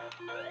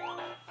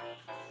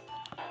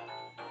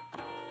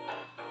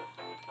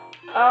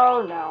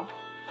 Oh no.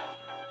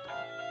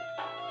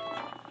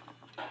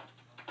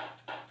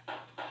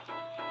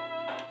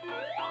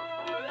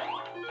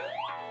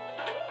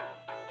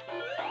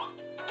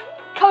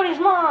 Cody's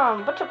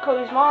mom! What's up,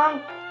 Cody's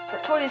mom? Or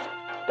Cody's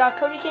got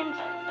Codykins?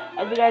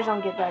 If you guys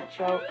don't get that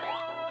joke,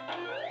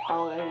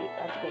 oh,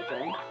 that's a good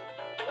thing.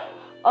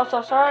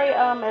 Also, sorry,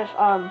 if,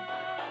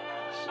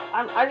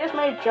 I just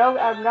made a joke.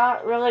 I'm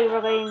not really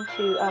relating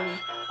to,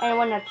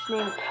 anyone that's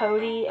named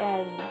Cody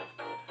and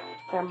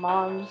their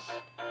moms.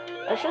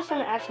 It's just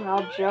an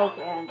SML joke,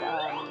 and,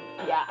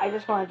 yeah, I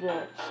just wanted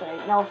to say,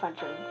 no offense.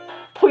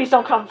 Please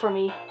don't come for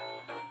me.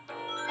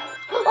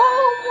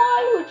 Oh,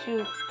 why would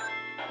you?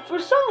 For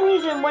some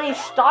reason, when he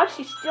stops,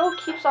 he still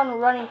keeps on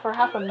running for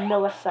half a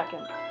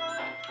millisecond.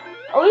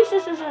 At least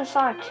this isn't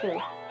Sonic 2.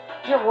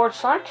 Dear Lord,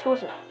 Sonic 2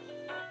 is it?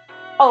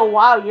 Oh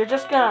wow, you're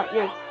just gonna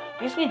do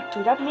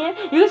that, man?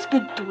 You're just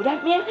gonna do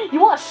that, man? You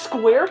want a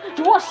square?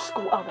 You want a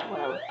square? Oh, no,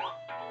 whatever.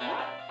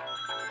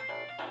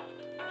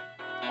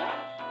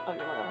 Okay,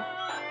 whatever.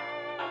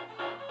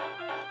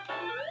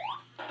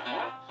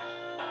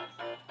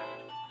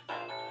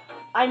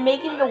 I'm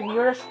making the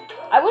weirdest...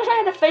 I wish I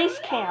had a face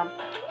cam.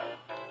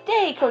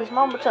 Hey, Cody's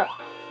mom, what's up?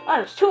 Oh,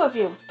 there's two of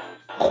you.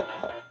 How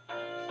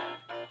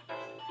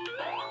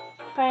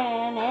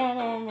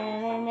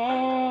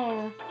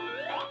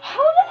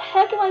the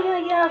heck am I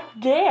gonna get out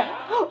there?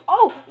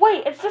 Oh,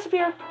 wait, it's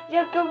disappeared.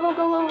 Yeah, go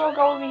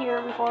over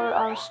here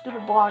before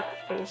stupid block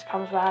face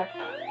comes back.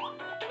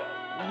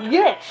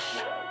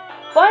 Yes!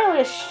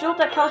 Finally, a shield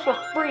that comes for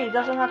free.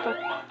 Doesn't have to...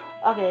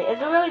 Okay,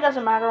 it really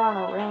doesn't matter on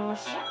the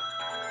rings.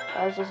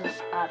 This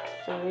is Act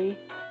 3.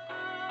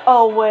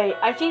 Oh, wait.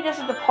 I think this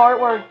is the part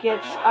where it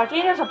gets... I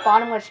think there's a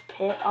bottomless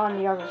pit on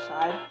the other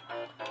side.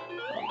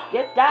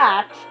 Get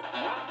that.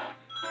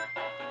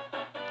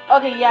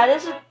 Okay, yeah,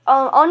 this is...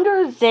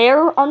 under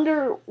there,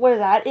 under where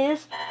that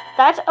is,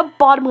 that's a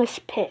bottomless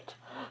pit.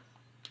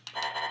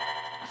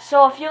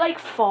 So if you, like,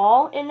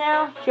 fall in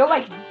there, you're,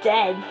 like,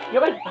 dead.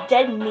 You're, like,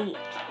 dead meat.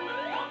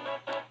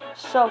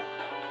 So,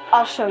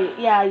 I'll show you.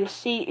 Yeah, you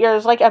see,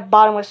 there's like a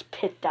bottomless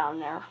pit down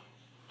there.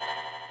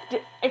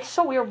 It's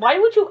so weird. Why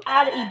would you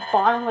add a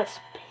bottomless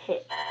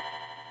pit?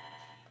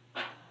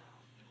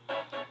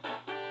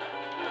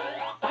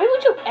 Why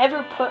would you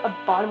ever put a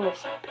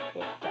bottomless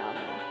pit down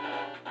there?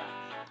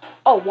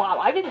 Oh, wow.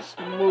 I can just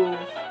move.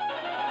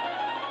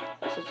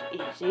 This is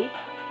easy.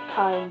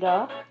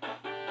 Kinda.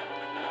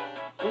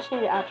 Just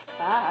need to act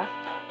fast.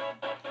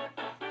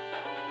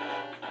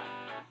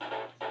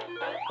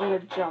 I'm gonna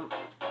jump.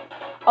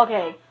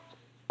 Okay.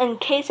 In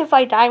case if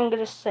I die, I'm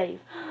gonna save.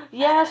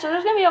 Yeah, so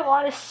there's gonna be a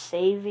lot of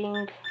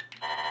saving.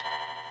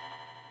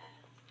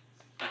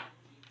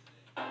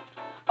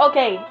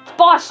 Okay, it's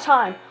boss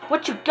time.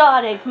 What you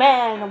got,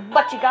 Eggman?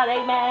 What you got,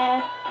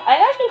 Eggman? I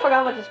actually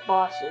forgot what this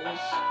boss is.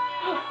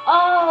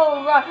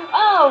 Oh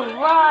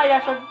right, I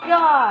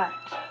forgot.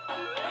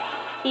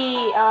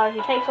 He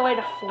takes away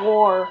the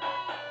floor.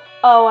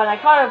 Oh, and I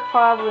kind of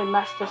probably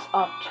messed this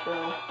up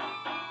too.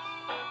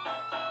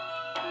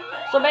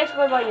 So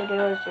basically what you do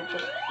is you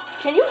just...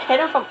 Can you hit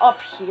him from up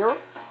here?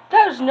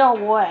 There's no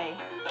way.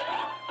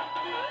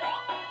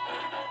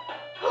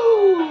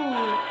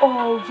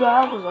 Oh,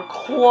 that was a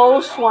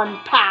close one,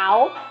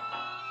 pal.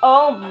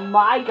 Oh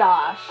my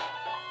gosh.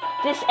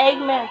 This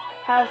Eggman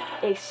has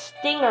a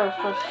stinger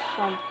for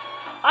some...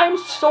 I'm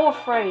so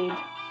afraid.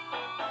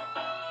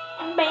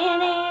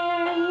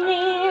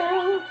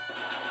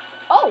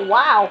 Oh,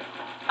 wow.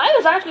 I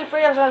was actually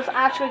afraid I was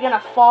actually going to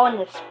fall in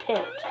this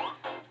pit.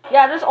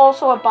 Yeah, there's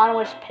also a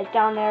bottomless pit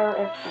down there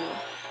if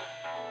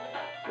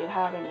you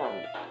haven't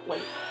known.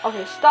 Wait.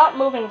 Okay, stop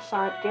moving,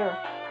 Sonic, dear.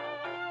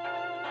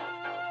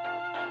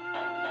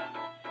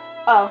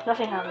 Oh,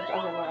 nothing happens.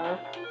 Okay, whatever.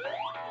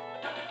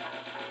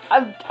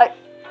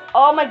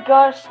 Oh my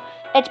gosh.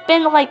 It's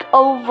been like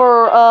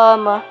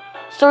over,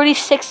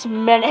 36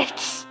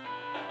 minutes.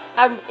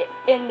 I'm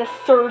in the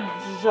third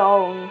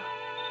zone.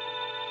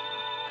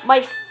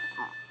 My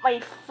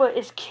foot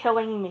is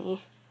killing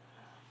me.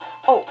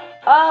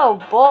 Oh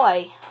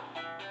boy.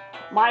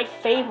 My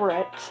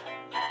favorite.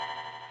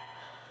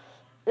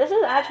 This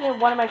is actually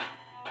one of my...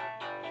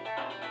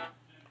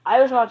 I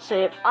was about to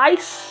say, if I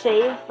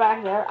save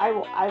back there, I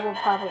will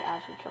probably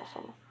actually kill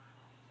someone.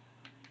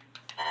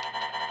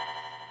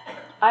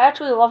 I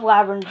actually love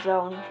Labyrinth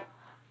Zone.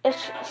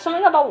 It's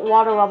something about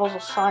water levels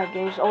of Sonic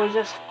games always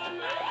just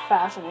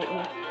fascinate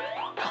me.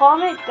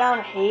 Comment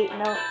down hate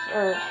notes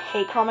or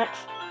hate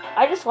comments.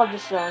 I just love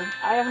this zone.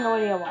 I have no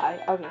idea why.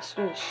 Okay,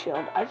 screw the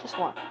shield. I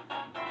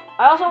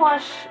also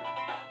want to...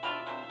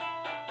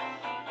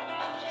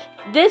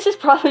 This is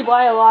probably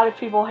why a lot of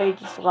people hate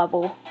this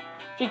level.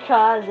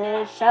 Because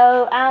it's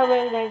so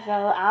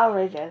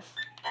outrageous,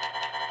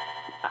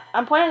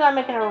 I'm planning on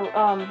making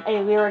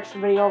a lyrics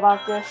video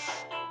about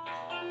this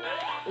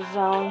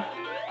zone.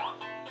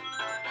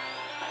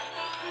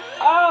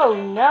 Oh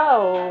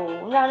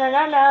no.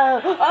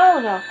 No. Oh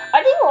no.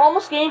 I think we're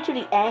almost getting to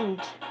the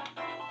end.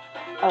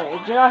 Okay,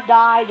 do not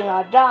die, do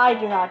not die,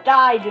 do not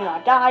die, do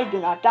not die, do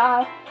not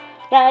die.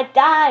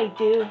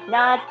 Do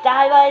not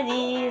die by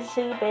these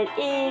stupid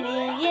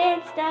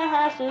idiots that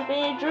have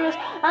stupid dreams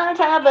on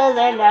top of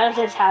their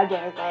noses. How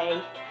dare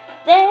they?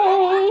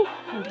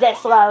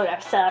 This loader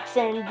sucks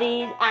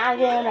indeed. I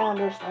can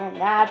understand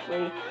that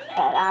free,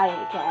 but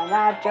I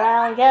cannot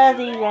drown because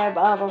these air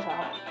bubbles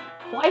help.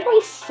 Why do I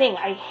sing?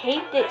 I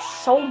hate it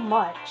so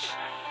much.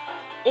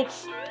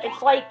 It's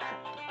like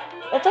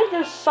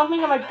there's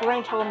something in my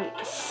brain telling me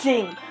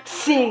sing.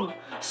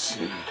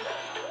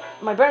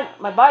 My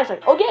body's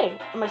like, okay.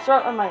 And my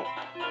start's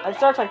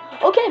like,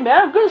 okay,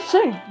 man, I'm gonna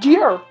sing,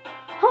 dear.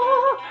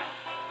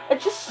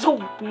 It's just so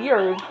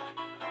weird.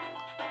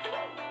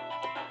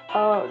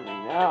 Oh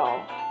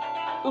no.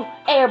 Ooh,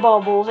 air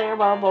bubbles.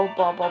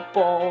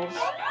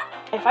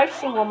 If I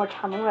sing one more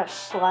time, I'm gonna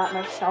slap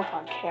myself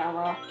on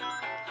camera.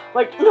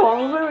 Like, no,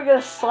 I'm literally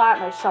gonna slap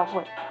myself.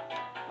 Like,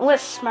 I'm gonna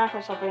smack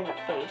myself in the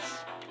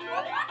face.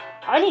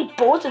 I need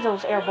both of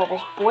those air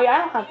bubbles, boy. I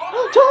don't have time.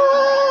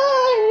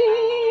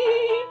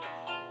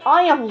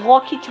 I am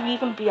lucky to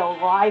even be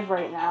alive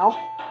right now.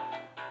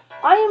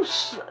 I am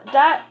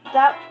that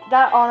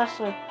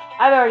honestly,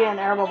 I better get an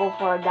air bubble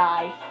before I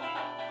die.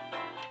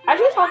 I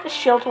just thought the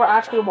shields were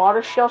actually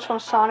water shields from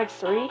Sonic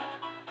 3,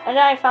 and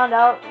then I found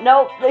out,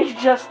 nope, they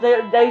just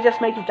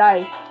make you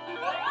die.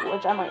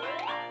 Which I'm like,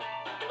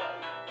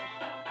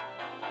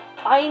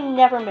 I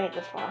never made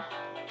this far.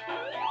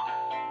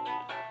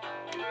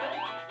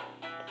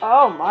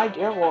 Oh my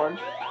dear lord.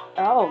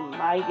 Oh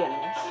my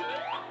goodness.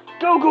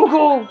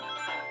 Go!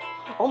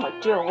 Oh my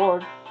dear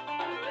lord.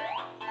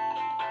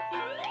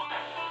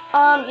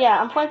 Yeah,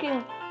 I'm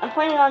planning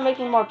on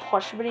making more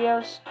push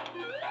videos.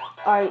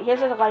 Alright,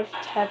 here's a life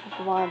tip if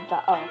you want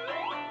to... Oh.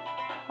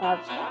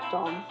 That's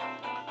dumb.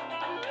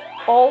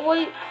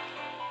 Always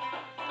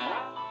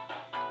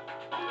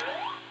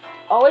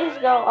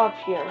go up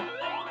here.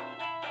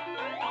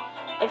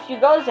 If you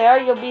go there,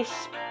 you'll be...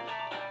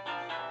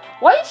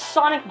 What is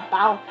Sonic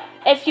bound?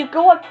 If you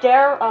go up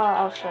there,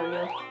 I'll show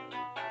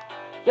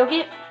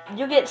you.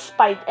 You get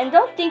spiked, and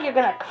don't think you're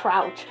gonna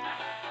crouch,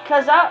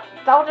 cause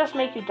that'll just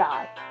make you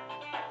die.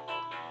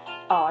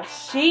 Oh, I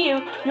see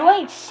you. You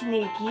ain't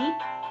sneaky.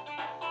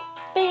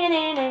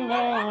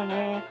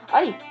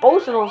 I need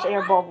both of those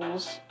air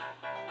bubbles.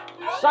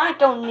 Sonic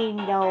don't need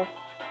no.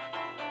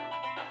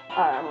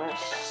 Alright, I'm gonna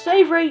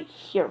save right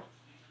here.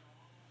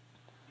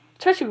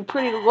 It's actually a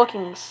pretty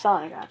looking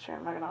Sonic, actually,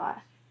 I'm not gonna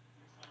lie.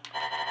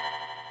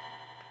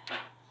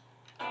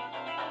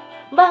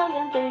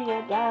 Welcome to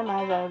your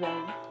diamond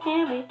zone.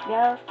 Here we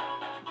go.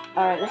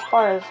 Alright, this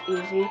part is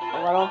easy,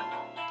 a little.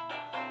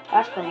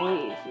 That's for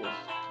me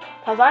easiest.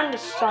 Because I'm the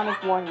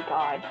Sonic 1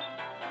 god.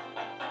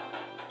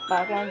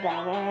 I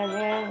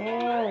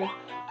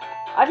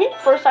think the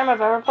first time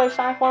I've ever played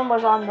Sonic 1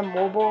 was on the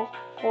mobile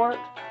port.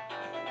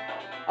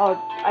 Oh,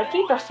 I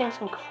think those things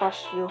can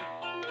crush you.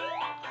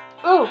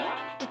 Ooh,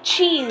 the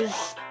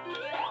cheese!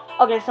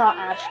 Okay, it's not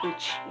actually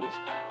cheese.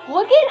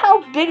 Look at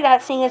how big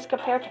that thing is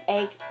compared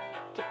to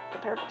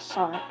compared to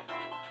Sonic.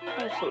 I'm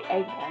gonna say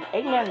Eggman.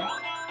 Eggman will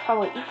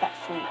probably eat that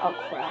thing. Oh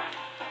crap.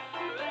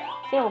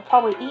 They will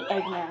probably eat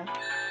Eggman.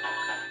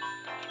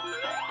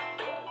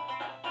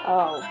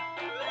 Oh.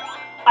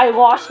 I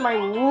lost my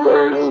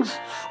rings!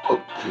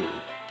 Okay.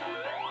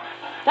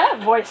 That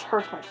voice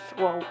hurts my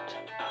throat.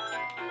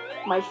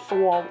 My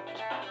throat.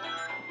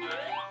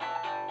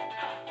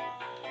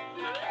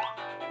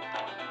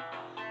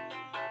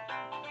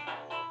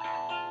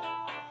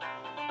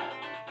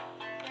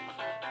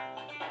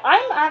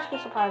 I'm actually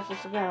surprised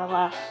this is gonna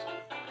last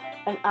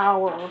an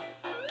hour.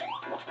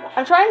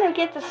 I'm trying to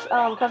get this,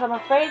 because I'm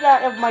afraid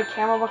that if my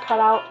camera will cut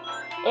out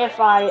if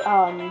I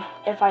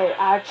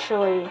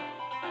actually...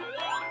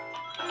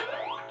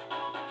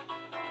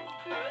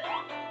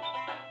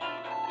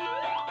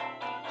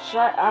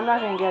 I'm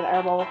not gonna get an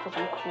air bubble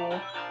because I'm cool.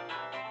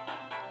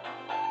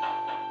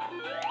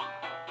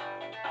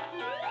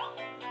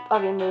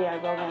 Okay, maybe I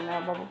will get an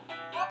air bubble.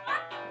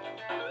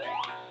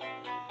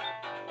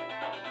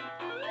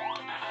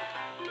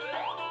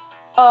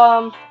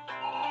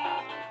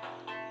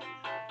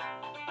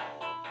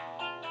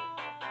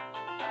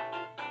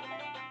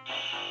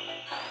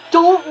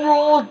 Don't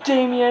roll,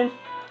 Damien.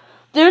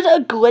 There's a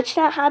glitch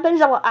that happens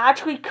that will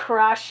actually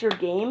crash your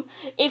game.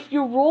 If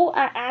you roll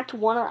at Act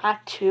 1 or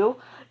Act 2,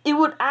 it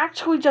would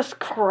actually just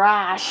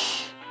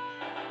crash.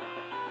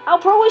 I'll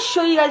probably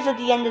show you guys at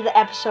the end of the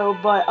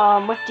episode, but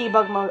with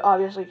debug mode,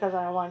 obviously, because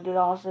I don't want to do it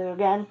all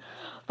again.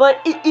 But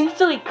it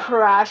instantly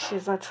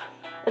crashes. It's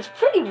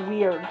pretty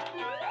weird.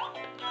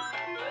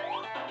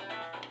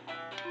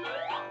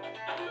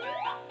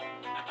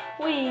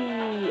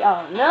 Whee!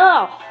 Oh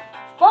no!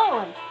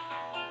 Falling!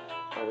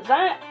 What is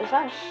that? Is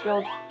that a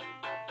shield?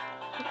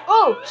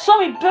 Oh!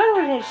 Something better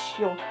than his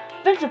shield!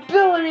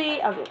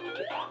 Invincibility! Okay,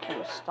 can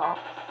we stop?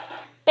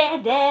 I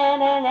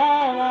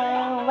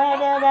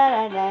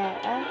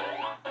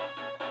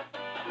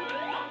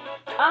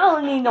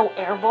don't need no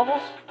air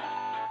bubbles.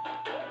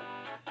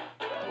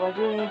 Well, I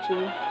do need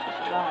to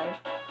survive.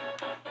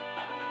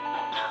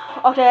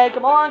 Okay,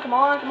 come on, come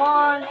on, come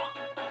on.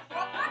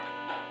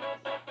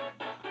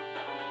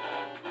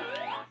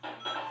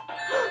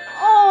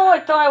 Oh, I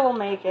thought I will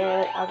make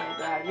it. Okay,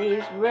 grab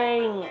these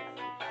rings.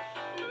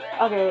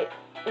 Okay,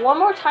 one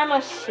more time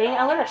I sing,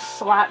 I'm gonna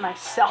slap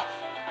myself.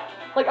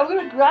 Like, I'm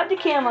gonna grab the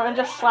camera and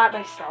just slap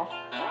myself.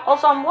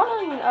 Also, I'm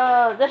wondering,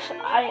 I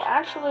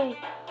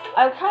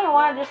kind of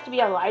wanted this to be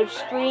a live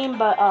stream,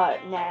 but,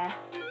 nah.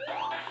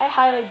 I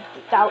highly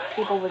doubt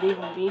people would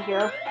even be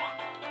here.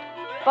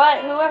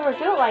 But, whoever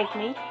do like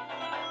me,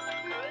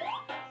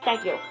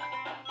 thank you.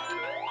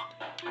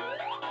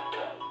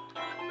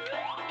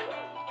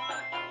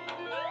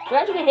 We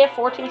actually hit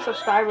 14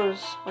 subscribers,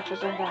 which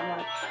isn't that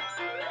much.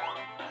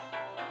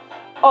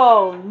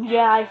 Oh,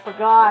 yeah, I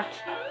forgot.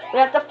 We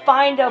have to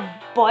find a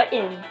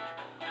button,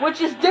 which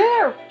is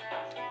there.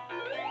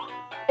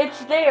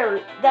 It's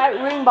there.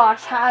 That ring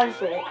box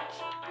has it.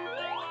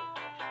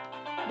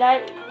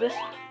 That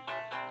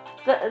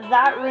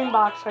ring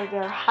box right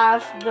there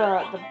has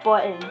the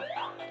button,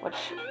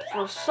 which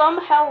for some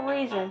hell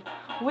reason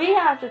we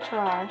have to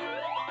try.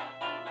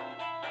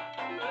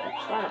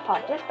 Let's try to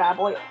pop this bad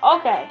boy.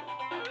 Okay.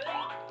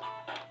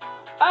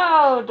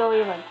 Oh, don't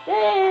even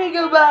think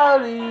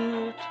about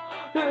it.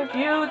 If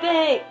you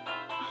think.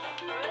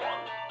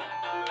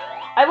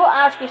 I will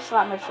actually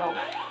slap myself.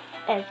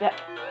 If it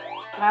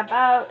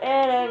about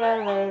it,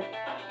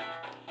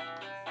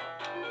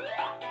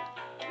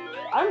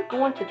 I'm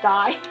going to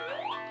die.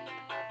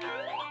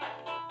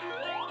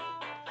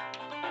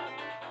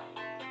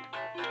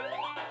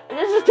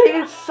 This is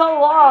taking so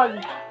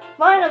long.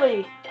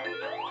 Finally.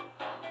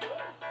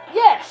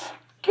 Yes.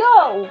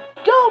 Go.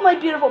 Go, my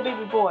beautiful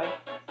baby boy.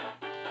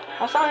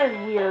 That sounded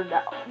weird.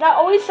 That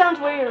always sounds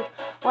weird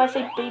when I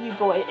say baby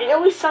boy. It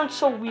always sounds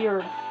so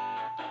weird.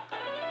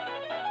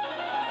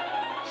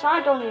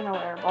 Sonic don't need no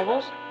air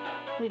bubbles.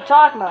 What are you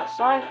talking about,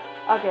 Sonic?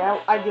 Okay,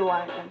 I do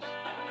want it.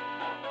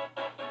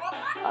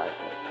 Okay.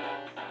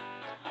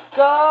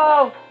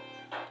 Go!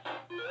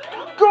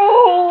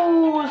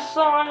 Go,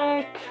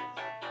 Sonic!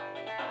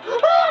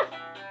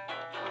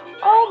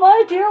 Oh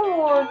my dear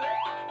lord!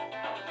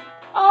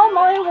 Oh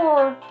my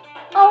lord!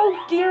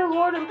 Oh dear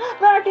Lord,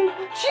 American,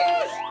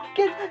 jeez!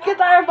 Get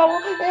the air bubble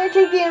and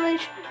take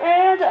damage.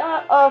 And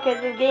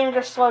okay, the game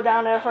just slowed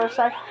down there for a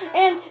sec.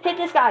 And hit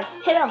this guy.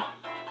 Hit him.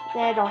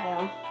 Nah, don't hit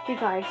him. He's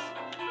nice.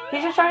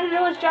 He's just trying to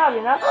do his job,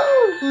 you know?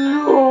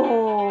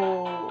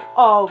 No!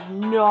 Oh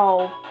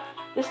no.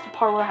 This is the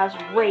part where it has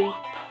rape.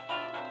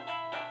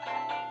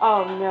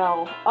 Oh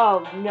no.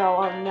 Oh no.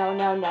 Oh no,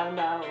 no, no,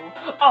 no.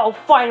 Oh,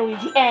 finally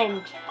the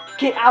end.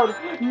 Get out.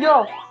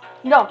 No.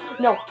 No,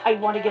 no. I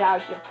want to get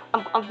out of here.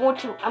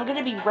 I'm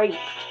gonna be raped.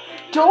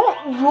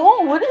 Don't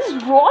roll. What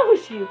is wrong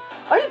with you?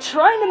 Are you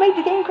trying to make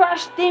the game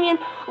crash, Damien?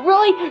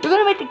 Really? You're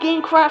gonna make the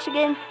game crash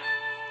again?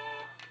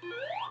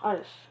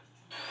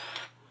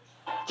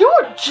 You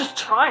were just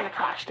trying to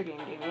crash the game,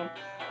 Damien.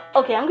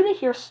 Okay, I'm gonna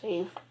hear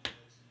save.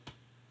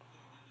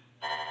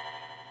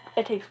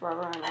 It takes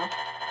forever, I know.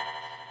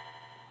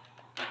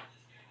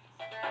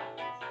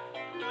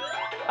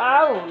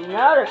 Oh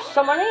no, there's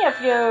so many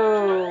of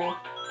you!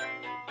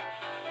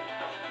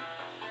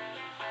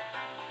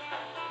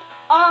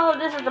 Oh,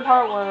 this is the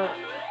part where...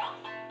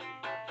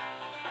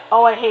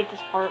 Oh, I hate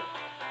this part.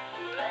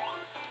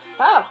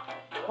 Oh,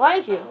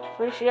 thank you.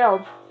 Free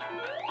shield.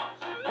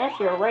 And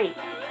for your rate.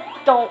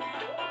 Don't...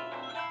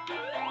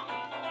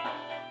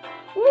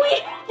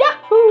 Wee!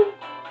 Yahoo!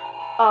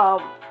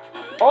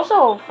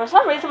 Also, for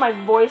some reason my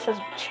voice has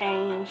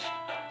changed.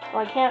 So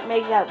I can't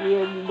make that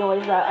weird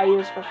noise that I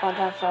use for Fun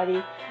Time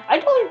Freddy. I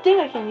don't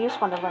think I can use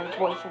Fun Time Freddy's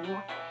voice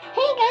anymore.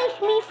 Hey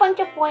guys, me Fun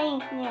Time Freddy.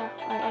 Yeah,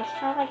 I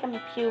sound like I'm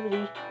in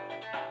puberty.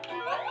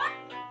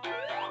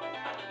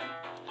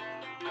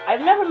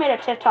 I've never made a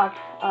TikTok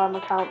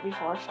account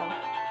before, so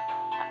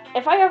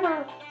if I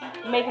ever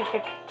make a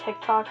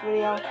TikTok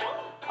video,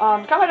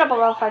 comment down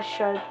below if I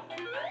should.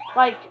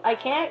 Like, I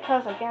can't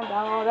because I can't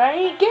download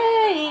any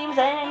games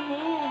in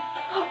here.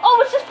 Oh,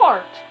 it's this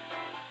part.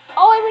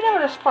 Oh, I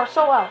remember this part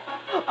so well.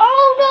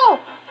 Oh no!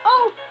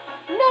 Oh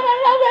no! No!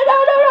 No! No! No!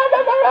 No! No!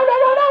 No! No! No!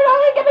 No! No!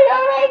 No! Give me a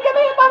ring! Give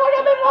me a bubble!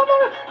 Give me a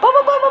bubble!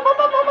 Bubble! Bubble!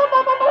 Bubble!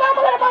 Bubble!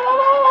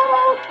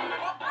 Bubble!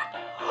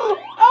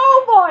 Oh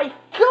my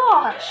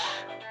gosh!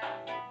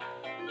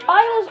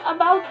 I was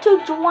about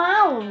to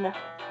drown.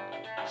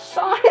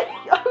 Sorry,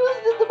 I was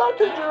just about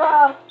to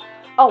drown.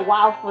 Oh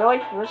wow,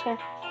 really? You're just gonna...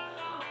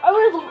 I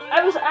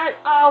was at,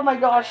 oh my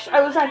gosh,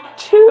 I was at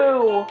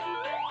 2.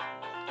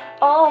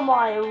 Oh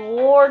my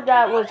lord,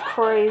 that was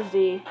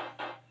crazy.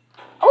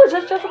 I was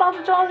just about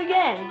to drown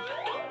again.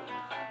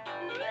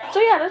 So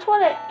yeah, that's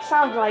what it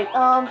sounds like.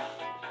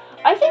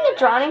 I think the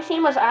drowning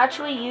theme was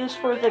actually used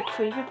for the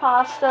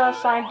creepypasta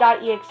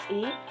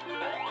Slime.exe.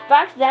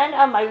 Back then,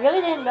 I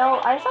really didn't know.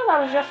 I thought that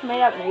was just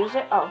made up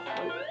music. Oh,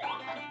 wait.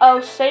 Oh,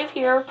 save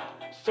here.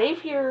 Save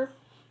here.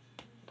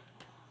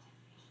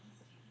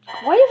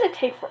 Why does it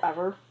take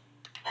forever?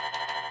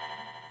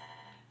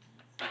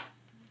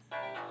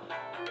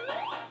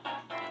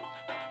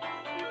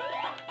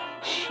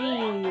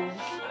 Cheese.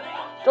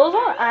 Those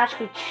aren't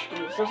actually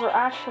cheese. Those are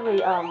actually,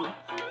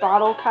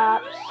 bottle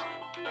caps.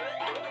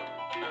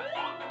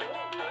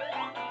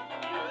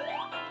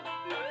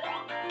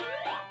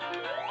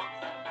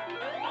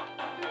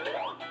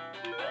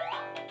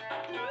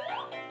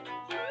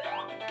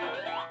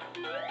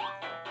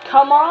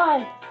 Come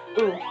on!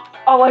 Ooh.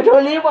 Oh, I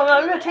don't need one.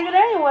 I'm gonna take it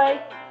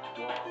anyway.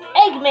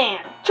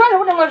 Eggman! Trying to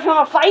win away from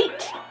a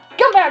fight?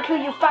 Come back here,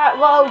 you fat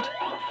load!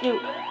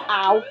 You.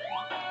 Ow.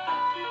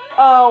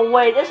 Oh,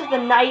 wait. This is the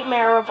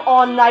nightmare of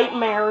all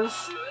nightmares.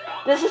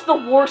 This is the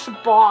worst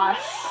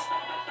boss.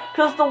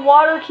 Because the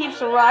water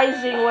keeps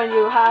rising when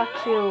you have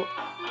to.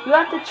 You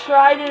have to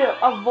try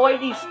to avoid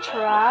these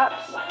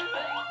traps.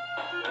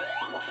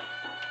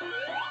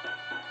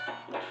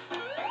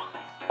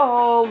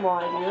 Oh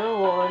my dear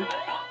lord.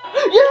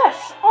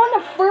 Yes! On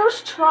the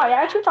first try.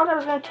 I actually thought that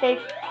was going to take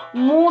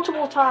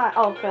multiple times.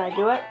 Oh, can I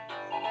do it?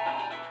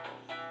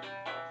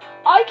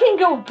 I can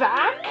go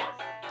back?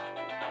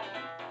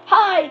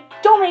 Hi!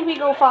 Don't make me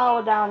go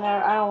follow down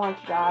there. I don't want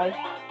to die.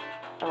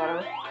 Or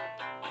whatever.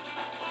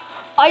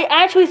 I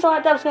actually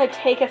thought that was going to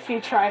take a few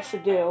tries to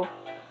do.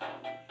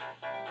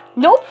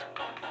 Nope.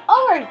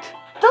 Alright.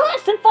 The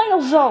last and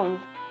final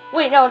zone.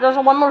 Wait, no, there's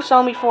one more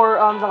zone before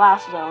the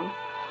last zone.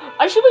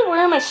 I should be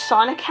wearing my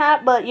Sonic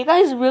hat, but you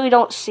guys really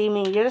don't see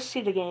me. You just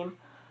see the game.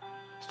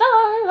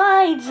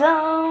 Starlight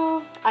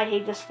Zone. I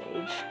hate this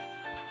stage.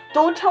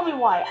 Don't tell me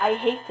why. I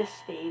hate this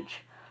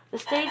stage.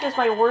 This stage is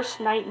my worst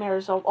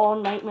nightmares of all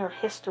nightmare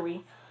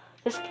history.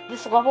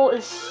 This level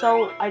is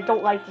so... I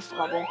don't like this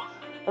level.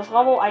 This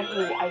level I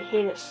hate. I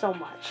hate it so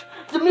much.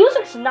 The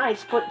music's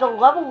nice, but the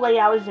level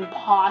layout is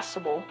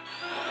impossible.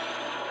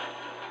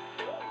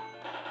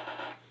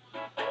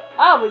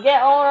 Oh, we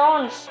get all our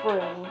own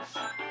springs.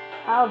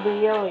 How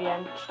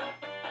brilliant.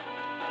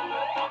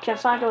 Can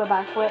Sonic do a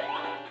backflip?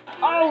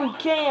 Oh, we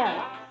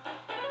can!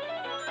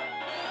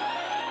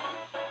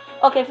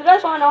 Okay, if you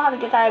guys want to know how to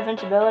get that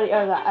invincibility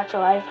or that extra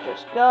life,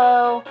 just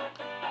go.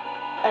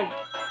 And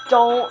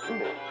don't...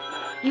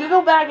 You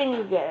go back and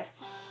you get it.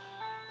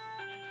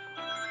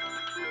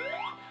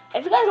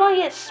 If you guys want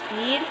to get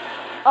speed,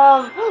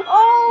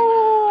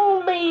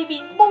 oh,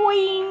 baby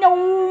boy,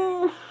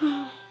 no!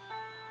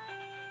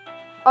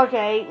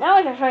 Okay, now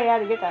I can show you how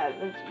to get that.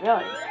 It's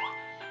really.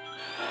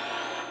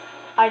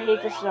 I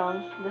hate this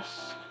zone.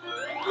 This.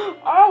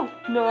 Oh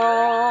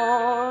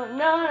no! No!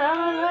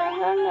 No!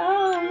 No!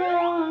 No!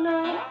 No!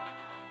 No!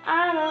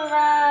 I don't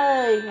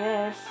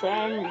like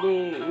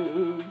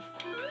ascending. I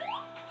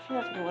feel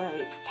like I'm gonna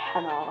be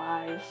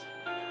penalized.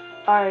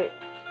 Alright.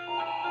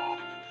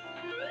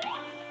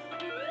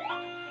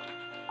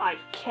 I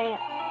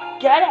can't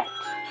get it!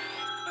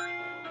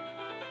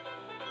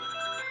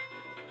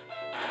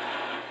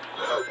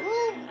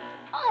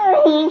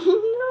 Oh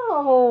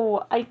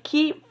no! I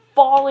keep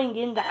falling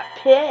in that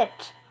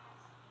pit.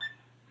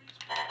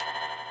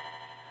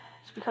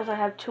 It's because I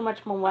have too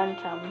much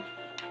momentum.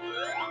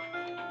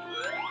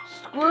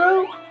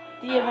 Screw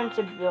the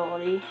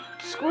invincibility.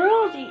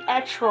 Screw the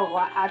extra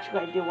life. Actually,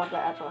 I do want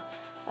that extra.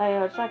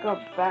 Let's not go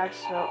back.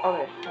 So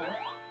okay.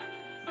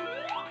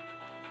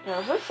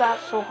 Yeah, this not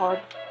so hard.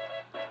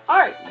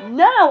 Alright,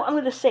 now I'm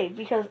gonna save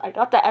because I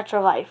got the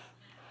extra life.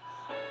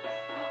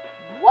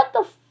 What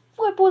the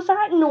flip was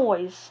that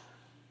noise?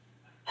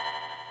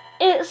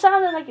 It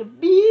sounded like a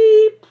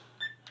beep.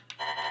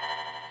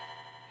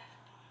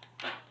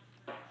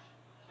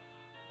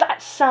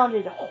 That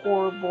sounded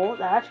horrible.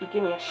 That actually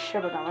gave me a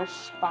shiver down my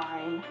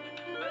spine.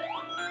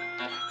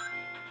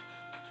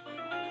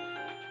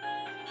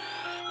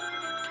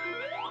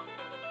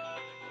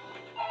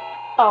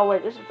 Oh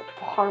wait, this is the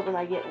part when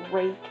I get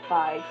raped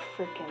by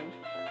freaking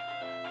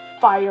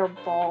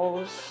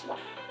fireballs.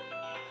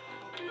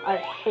 I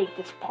hate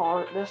this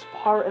part. This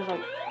part is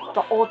like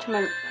the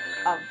ultimate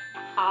of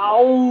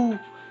ow!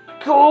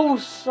 Go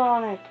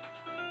Sonic!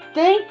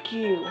 Thank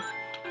you!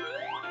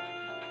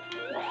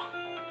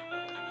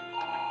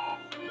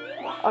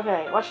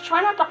 Okay, let's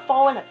try not to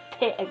fall in a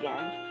pit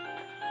again.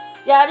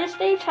 Yeah, this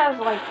stage has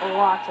like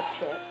lots of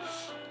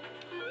pits.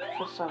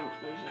 For some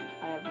reason.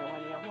 I have no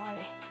idea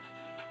why.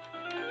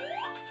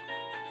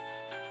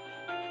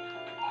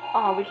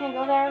 Oh, we can't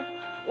go there?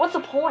 What's the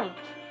point?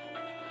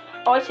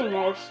 Oh, I see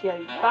this. Yeah,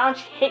 you bounce,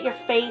 hit your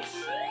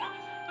face,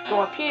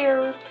 go up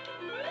here,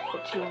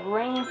 hit 2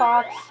 ring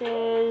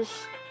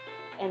boxes,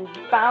 and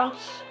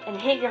bounce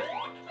and hit your.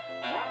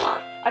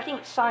 I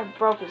think Sonic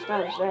broke his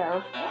nose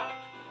there.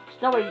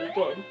 There's no way he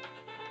did.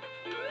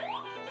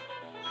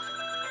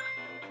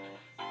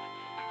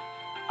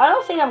 I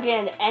don't think I'm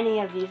getting any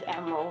of these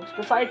emeralds.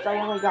 Besides, I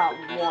only got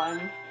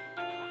 1.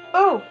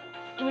 Oh,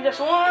 give me this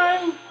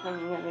one.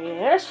 And give me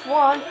this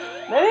one.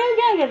 Maybe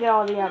I'm gonna get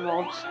all the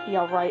emeralds.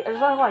 Yeah, right.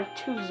 There's only like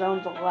 2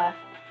 zones left.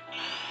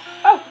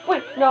 Oh,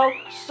 wait, no.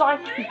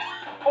 Sonic.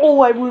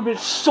 Oh, I would have been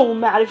so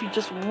mad if he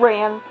just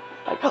ran.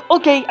 Like,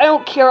 okay, I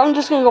don't care. I'm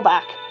just gonna go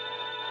back.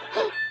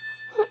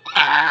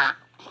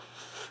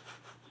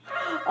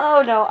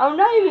 Oh no, I'm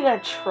not even gonna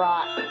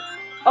try.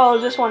 Oh,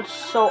 this one's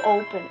so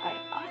open.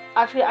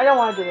 Actually, I don't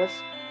want to do this.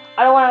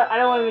 I don't want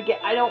to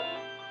get.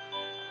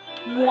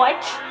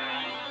 What?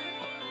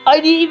 I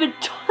didn't even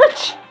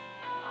touch.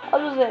 I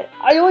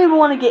don't even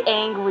want to get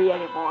angry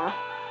anymore.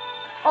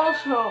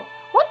 Also,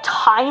 what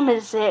time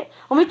is it?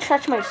 Let me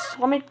touch my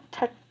switch.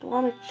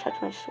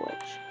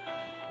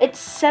 It's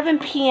 7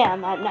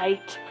 p.m. at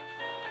night.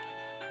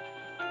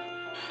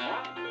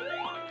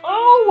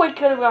 Oh, I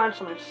could have gotten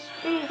some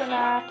speed than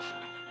that.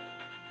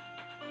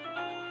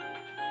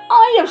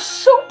 I am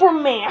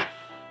Superman.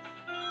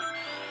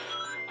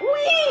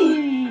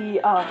 Whee!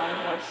 Oh my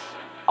goodness.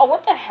 Oh,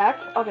 what the heck?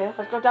 Okay,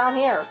 let's go down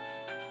here.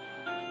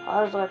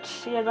 Let's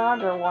see the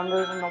other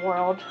wonders in the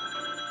world.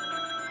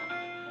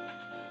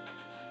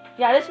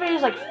 Yeah, this video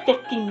is like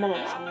 50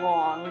 minutes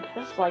long.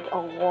 This is like a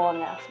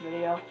long ass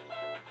video.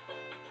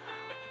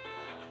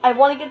 I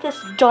want to get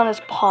this done as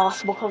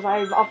possible because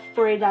I'm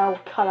afraid I will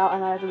cut out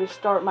and I have to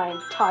restart my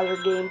entire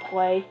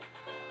gameplay.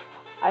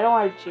 I don't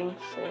want to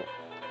jinx it.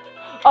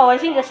 Oh, I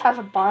think this has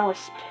a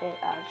bottomless pit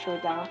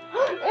actually down.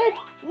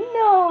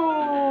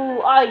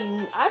 No!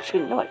 I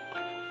actually knew it.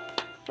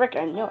 Frick,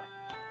 I knew it.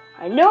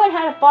 I knew it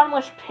had a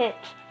bottomless pit.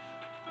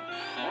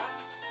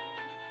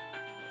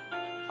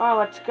 Oh,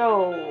 let's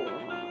go.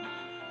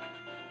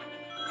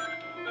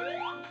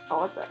 Oh,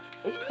 what the?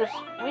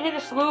 We did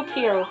this loop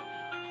here.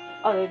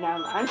 Oh, never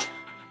mind.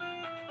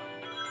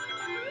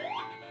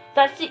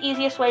 That's the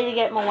easiest way to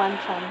get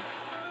momentum.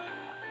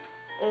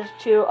 Is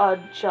to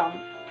jump.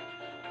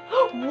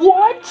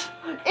 What?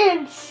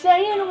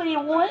 Insanely,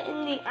 what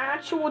in the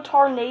actual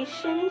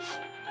tarnations?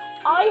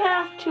 I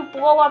have to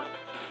blow up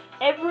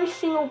every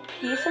single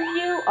piece of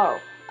you? Oh,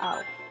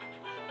 ow.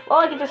 Well,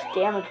 I can just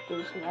damage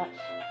boost that.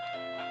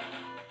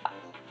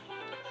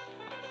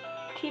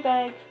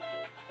 Teabag.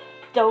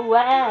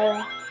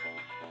 Doel.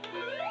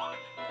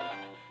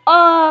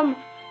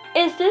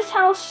 Is this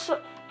how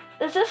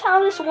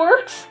this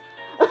works?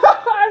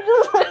 I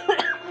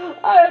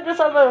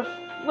just have a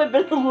flip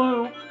in the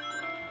loop.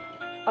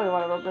 Okay,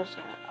 whatever,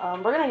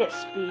 we're gonna get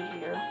speed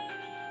here.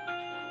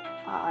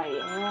 I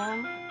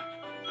am.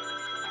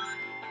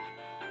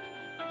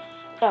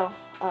 Oh,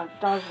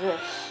 does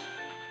this.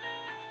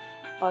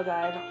 Oh,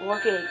 guys,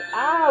 looking.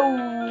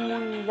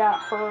 Ow! That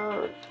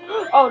hurt.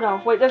 Oh,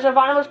 no, wait, there's a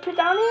bottomless pit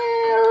down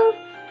here!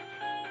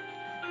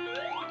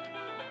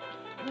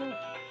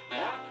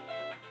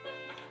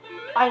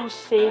 I'm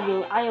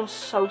saving. I am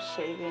so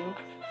saving.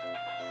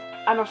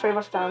 I'm afraid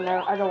what's down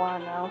there. I don't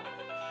want to know.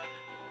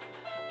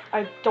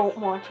 I don't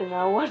want to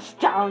know what's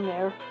down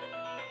there.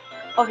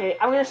 Okay,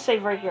 I'm gonna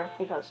save right here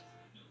because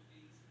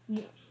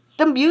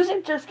the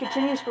music just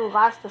continues to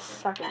last a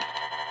second.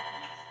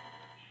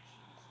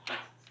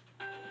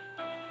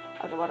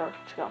 Okay, whatever.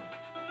 Let's go.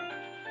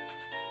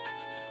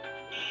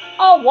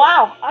 Oh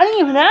wow! I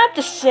didn't even have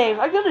to save.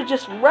 I could have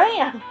just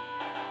ran.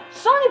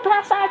 Sonic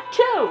Pass Act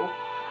 2.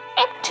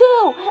 Act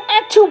 2!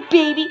 Act 2,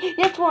 baby!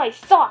 That's what I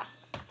thought.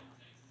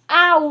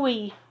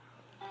 Owie.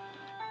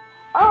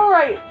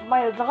 Alright,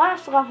 the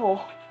last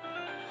level.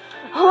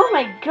 Oh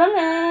my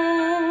goodness.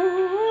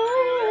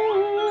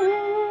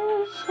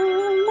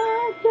 Oh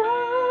my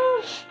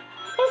gosh.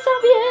 It's so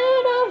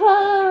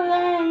beautiful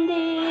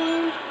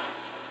ending.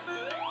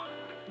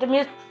 The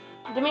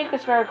music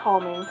is very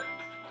calming.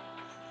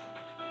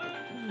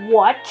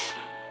 What?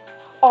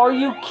 Are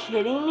you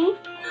kidding me?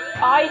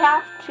 I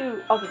have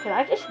to... Okay, can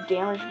I just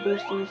damage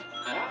boost these?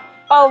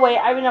 Oh wait,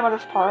 I remember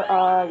this part.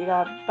 You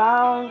gotta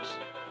bounce.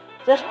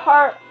 This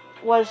part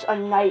was a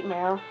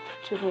nightmare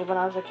to me when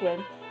I was a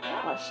kid.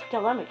 Well, I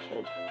still am a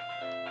kid.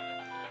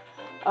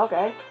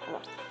 Okay.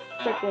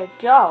 Freaking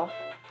go.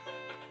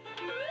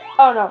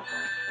 Oh no.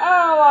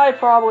 Oh, I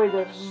probably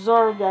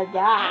deserved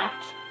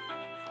that.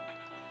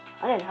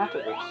 I didn't have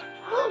to do this.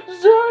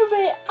 Deserve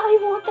it! I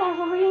want that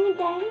ring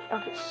then!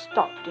 Okay,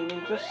 stop,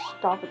 dude. Just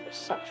stop with the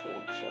sexual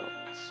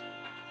jokes.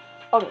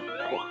 Okay,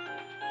 cool.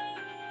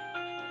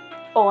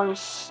 Oh, I'm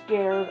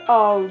scared.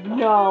 Oh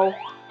no.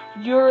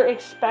 You're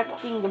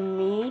expecting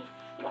me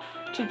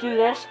to do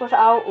this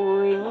without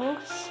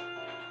rings?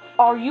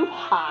 Are you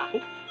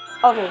high?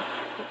 Okay.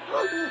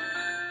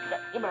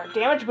 You better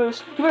damage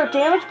boost. You better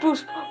damage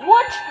boost.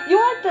 What? You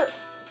want to...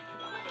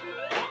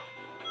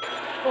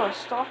 Oh,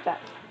 stop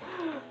that.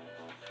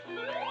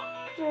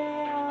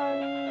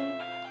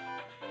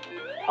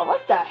 Oh,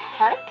 what the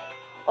heck?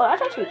 Oh,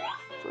 that's actually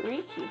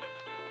freaky.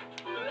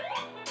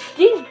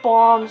 These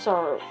bombs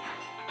are...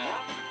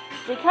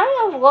 They kind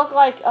of look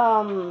like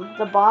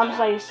the bombs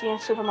that you see in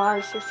Super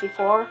Mario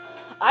 64.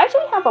 I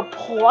actually have a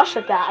plush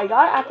of that. I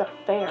got it at the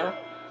fair.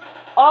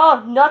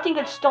 Oh, nothing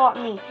could stop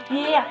me.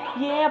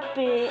 Yeah,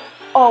 babe.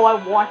 Oh, I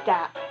want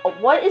that. Oh,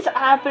 what is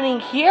happening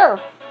here?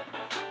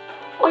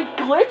 Like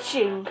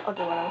glitching.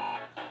 Okay, whatever.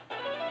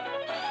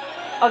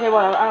 Okay,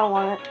 whatever. I don't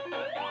want it.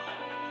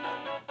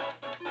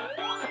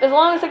 As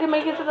long as I can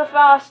make it to the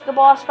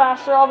boss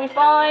faster, I'll be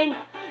fine.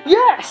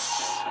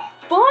 Yes!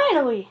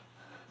 Finally!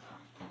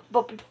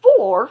 But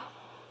before...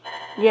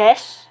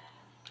 Yes?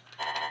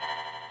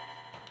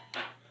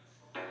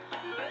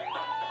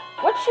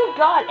 What you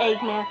got,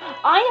 Eggman?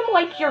 I am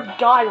like your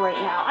god right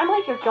now. I'm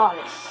like your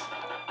goddess.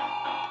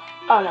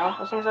 Oh no,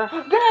 those things are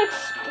gonna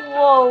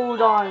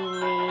explode on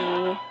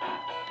me.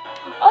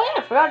 Oh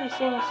yeah, I forgot these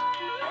things.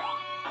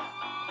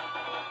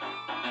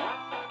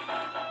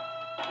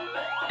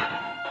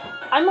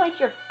 I'm like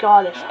your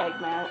goddess,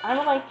 Eggman.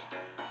 I'm like...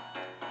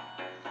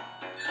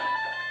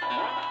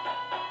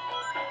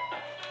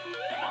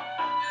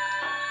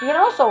 You can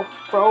also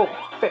throw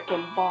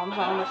frickin' bombs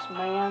on this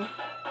man.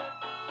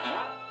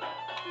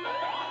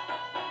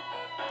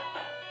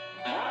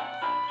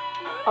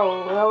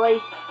 Oh,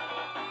 really?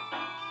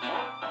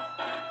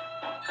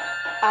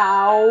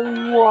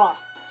 Ow!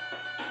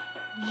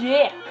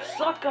 Yeah,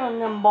 suck on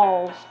them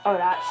balls. Oh,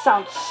 that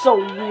sounds so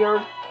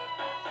weird.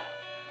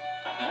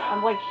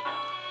 I'm like...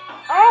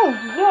 Oh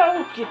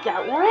no! Get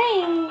that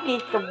ring!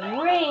 Get the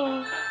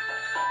ring!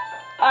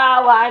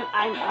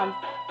 Oh,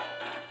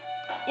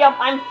 Yep,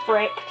 I'm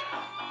fricked.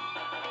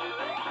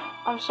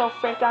 I'm so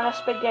fricked on a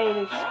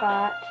spaghetti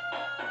spot.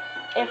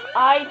 If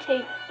I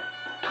take...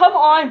 Come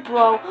on,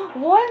 bro!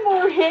 One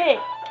more hit!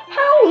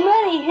 How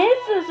many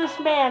hits does this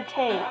man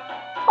take?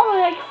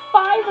 Only like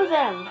 5 of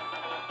them.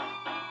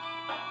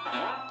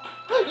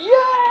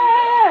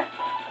 Yeah!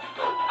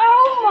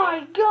 Oh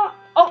my god!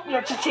 Oh,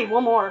 yeah, just take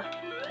one more.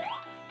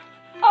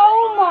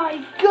 Oh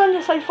my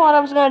goodness, I thought I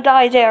was gonna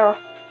die there.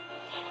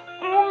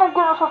 Oh my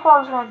goodness, I thought I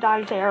was gonna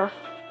die there.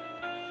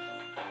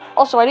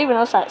 Also, I didn't even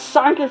notice that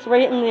Sonic is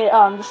right in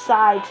the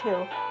side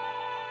too.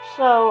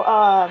 So,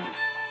 how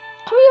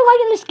are you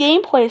liking this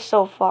gameplay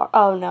so far?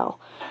 Oh no,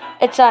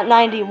 it's at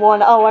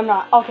 91. Oh, I'm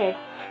not. Okay,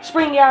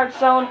 Spring Yard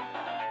Zone,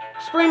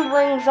 Spring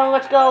Ring Zone.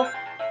 Let's go.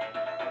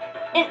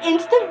 And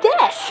instant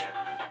death.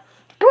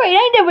 Great,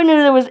 I never knew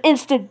there was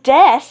instant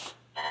death.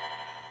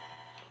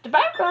 The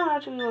background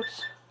actually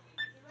looks...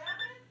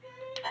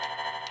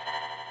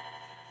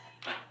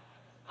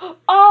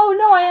 Oh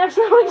no, I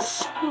accidentally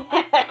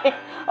saved.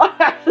 I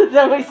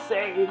accidentally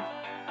saved.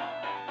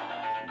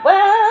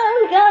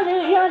 Well, we gotta do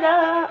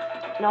yada.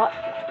 You know what?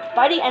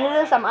 By the end of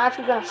this, I'm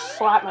actually gonna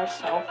slap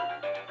myself.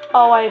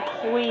 Oh, I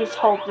please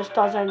hope this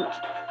doesn't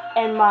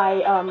end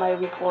my my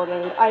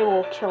recording. I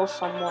will kill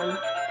someone.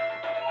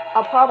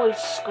 I'll probably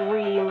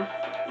scream.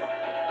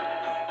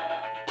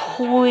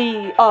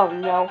 Please. Oh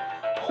no.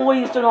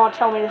 Please do not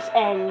tell me this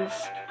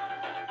ends.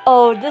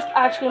 Oh, this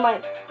actually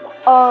might.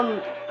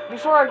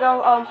 Before I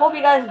go, hope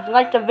you guys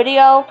liked the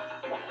video.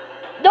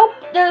 Nope,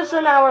 there's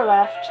an hour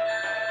left.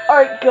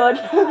 Alright, good.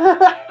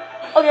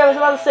 Okay, I was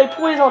about to say,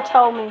 please don't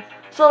tell me.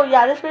 So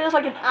yeah, this video is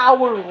like an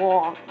hour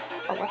long.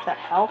 Oh, what the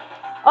hell?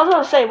 I was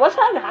about to say, what's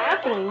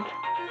happening?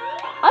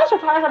 I'm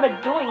surprised I've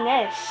been doing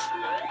this.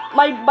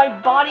 My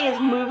body is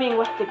moving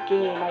with the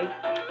game.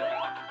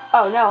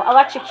 Oh no,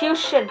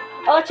 electrocution.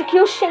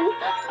 Electrocution.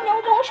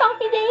 No more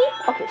Shoppy Day.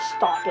 Okay,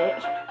 stop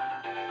it.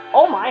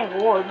 Oh my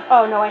lord.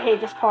 Oh no, I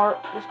hate this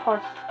part. This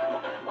part's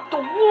the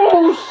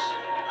worst.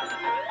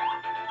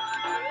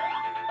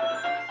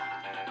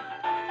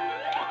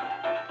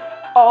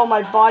 Oh,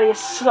 my body is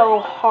so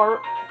hard.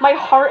 My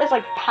heart is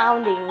like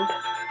pounding.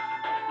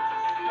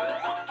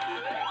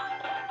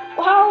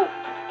 Wow.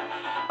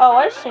 Oh,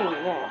 I've seen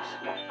this.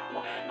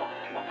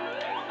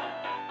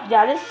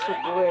 Yeah, this is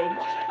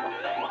rigged.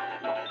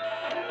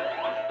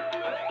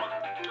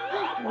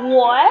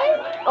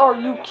 What? Are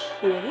you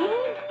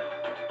kidding?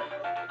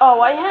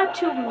 Oh, I have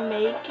to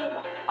make it.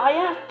 I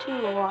have to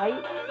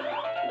light.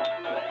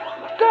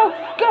 Go,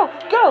 go,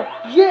 go!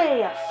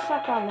 Yeah!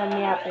 Suck on them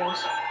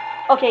apples.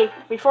 Okay,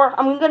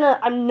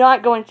 I'm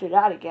not going through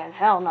that again.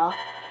 Hell no.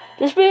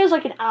 This video is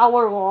like an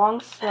hour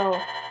long, so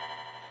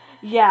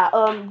yeah.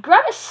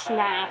 Grab a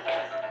snack.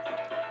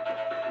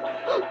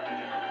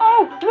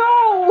 Oh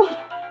no!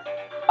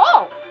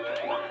 Oh.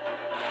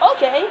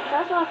 Okay,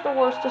 that's not the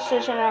worst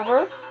decision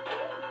ever.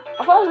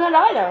 I thought I was gonna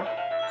die there.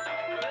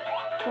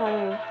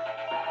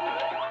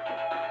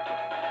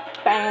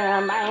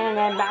 Bam, bam,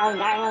 bam, bam,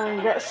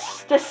 bam.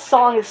 This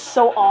song is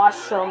so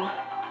awesome.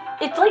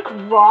 It's like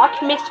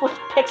rock mixed with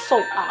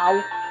pixel.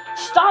 Ow.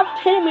 Stop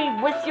hitting me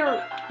with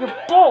your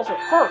balls. It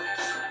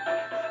hurts.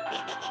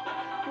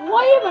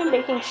 Why am I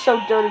making so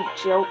dirty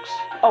jokes?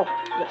 Oh,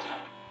 yes.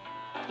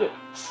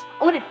 Yes.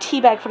 I'm gonna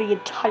teabag for the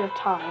entire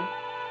time.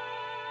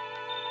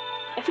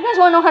 If you guys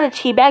want to know how to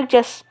teabag,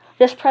 just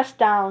press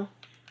down.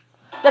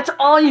 That's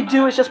all you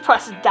do is just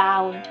press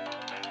down.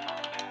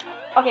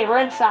 Okay, we're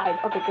inside.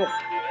 Okay, good.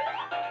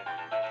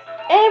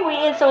 And we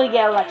instantly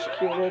get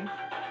electrocuted.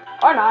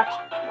 Or not.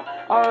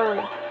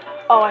 Or,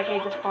 oh, I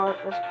hate this part.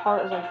 This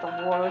part is like the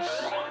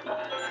worst.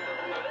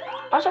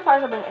 I'm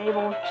surprised I've been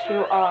able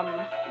to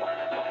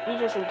beat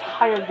this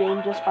entire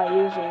game just by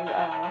using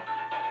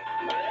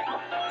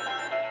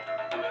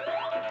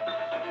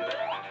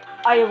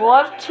I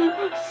love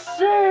to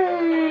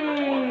save.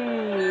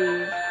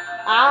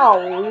 Ow.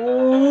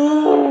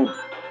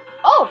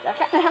 Oh, that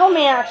kind of helped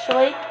me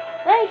actually.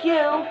 Thank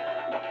you.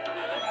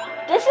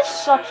 This is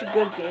such a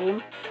good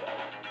game.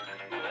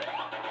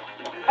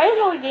 I don't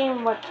know a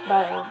game much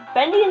better.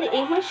 Bendy and the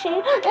Ink Machine,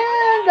 and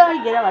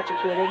I get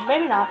electrocuted.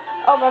 Maybe not.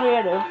 Oh, maybe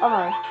I do.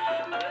 Alright.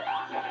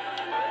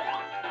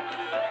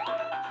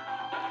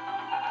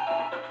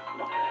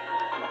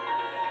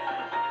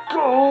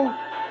 Go!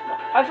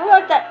 I feel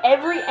like that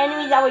every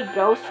enemy that we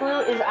go through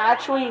is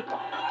actually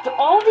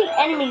all the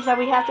enemies that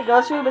we have to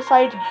go through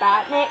besides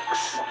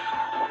Batniks.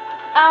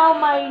 Ow,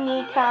 my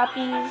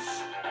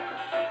kneecappies.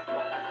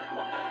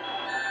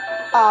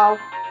 Oh,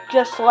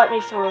 just let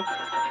me through.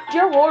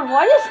 Dear Lord,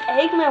 why does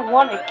Eggman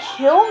want to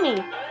kill me?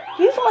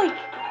 He's like,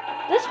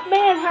 this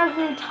man has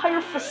an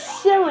entire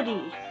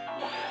facility.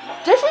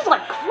 This is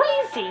like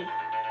crazy.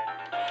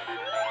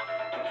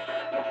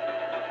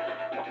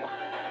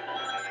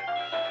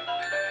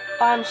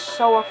 I'm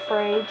so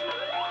afraid.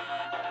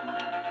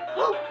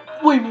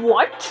 Wait,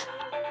 what?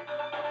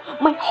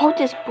 My heart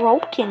is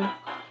broken.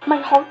 My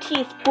heart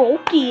is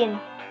broken.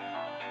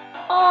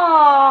 Aww,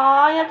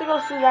 I have to go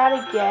through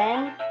that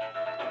again.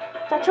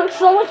 That took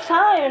so much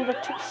time.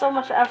 That took so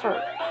much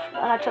effort.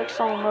 And I took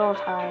so little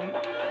time.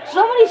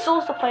 So many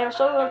souls to play or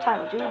so little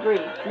time. Do you agree?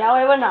 No,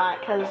 I would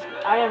not. Because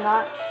I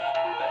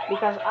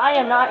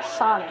am not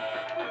Sonic.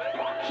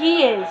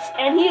 He is.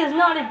 And he is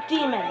not a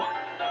demon.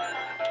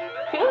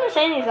 People are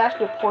saying he's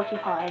actually a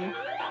porcupine.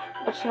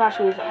 Which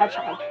actually is a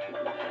hedgehog.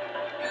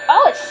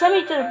 Oh, it sent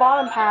me to the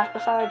bottom path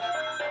besides...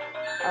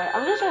 Alright,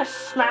 I'm just gonna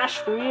smash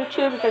through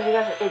YouTube because you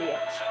guys are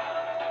idiots.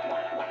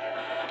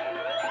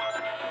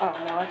 Oh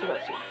no, I have to go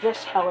through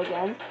this hell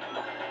again.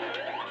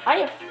 I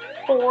have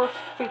 4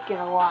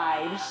 freaking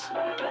lives.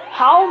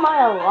 How am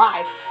I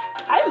alive?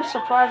 I am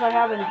surprised I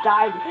haven't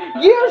died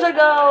years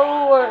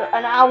ago or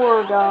an hour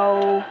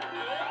ago.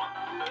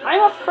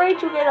 I'm afraid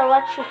to get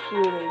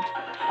electrocuted.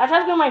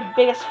 That's been my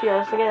biggest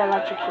fear, is to get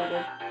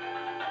electrocuted.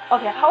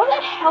 Okay, how the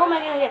hell am I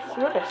gonna get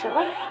through this? It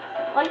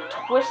like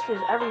twists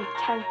every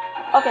 10.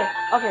 Okay,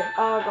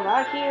 go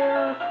back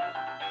here.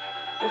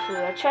 This is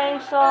a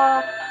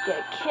chainsaw.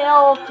 Get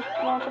killed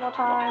multiple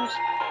times.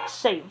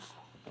 Save.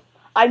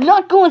 I'm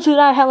not going through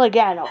that hell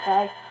again,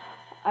 okay?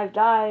 I've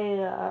died,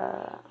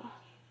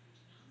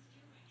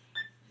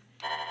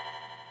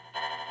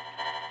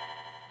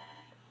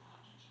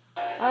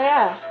 Oh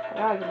yeah,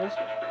 I can just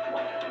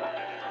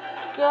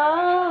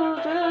go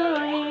through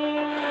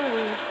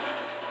here.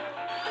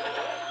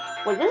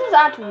 Wait, this is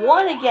Act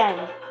 1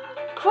 again.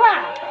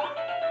 Crap.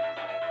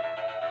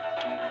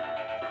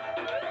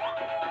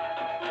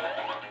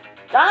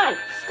 Die!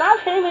 Stop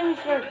hitting me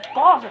with your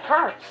balls, it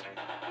hurts.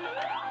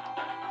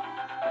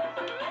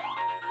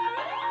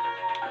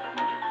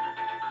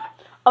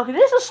 Okay,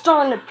 this is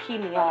starting to pee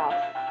me off.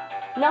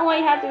 Now I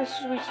have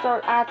to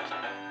restart at...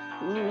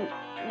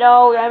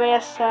 No, let me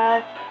a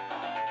sec.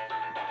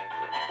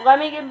 Let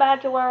me get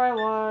back to where I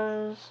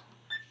was.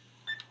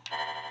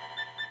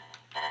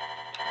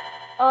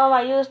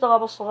 I used the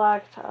level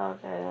select.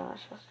 Okay,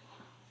 let's just...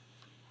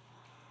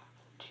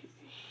 To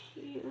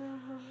here.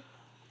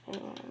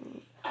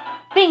 And...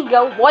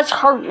 Bingo! What's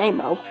her name,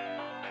 though?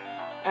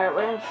 Alright,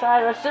 we're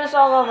inside. Let's do this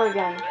all over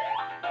again.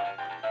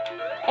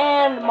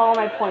 And all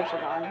my points are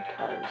gone,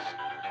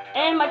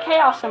 and my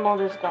chaos symbol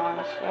is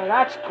gone, so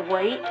that's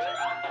great.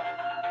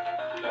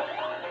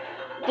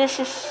 This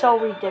is so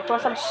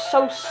ridiculous. I'm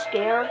so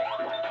scared.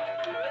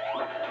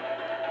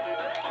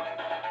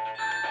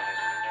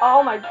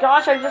 Oh my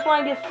gosh, I just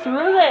want to get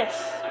through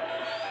this.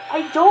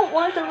 I don't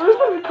want to lose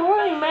my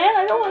recording, man.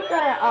 I don't want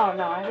that. Oh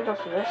no, I have to go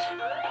through this.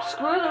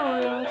 Screw the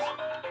rings.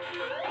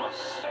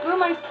 Screw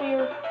my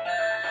fear.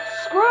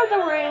 Screw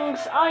the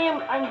rings.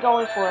 I'm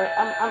going for it.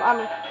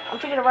 I'm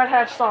taking a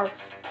red-headed star.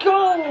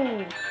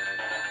 Go!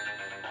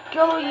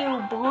 Go,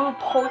 you blue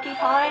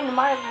porcupine,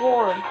 my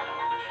lord.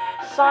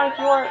 Sonic,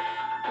 you are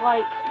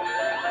like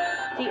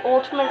the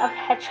ultimate of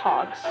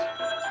hedgehogs.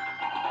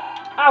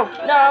 Oh,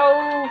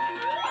 no!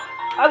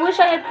 I wish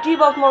I had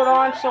debug mode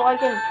on so I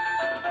can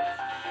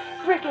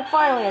freaking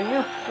finally a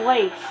new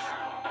place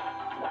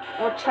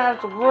which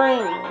has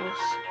rings.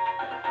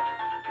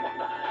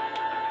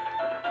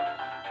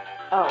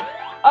 Oh,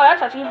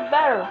 that's actually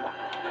better.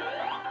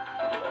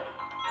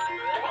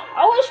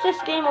 I wish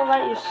this game would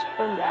let you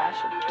spin dash.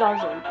 It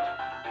doesn't.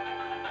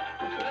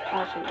 Which is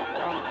actually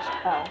dumb as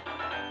hell.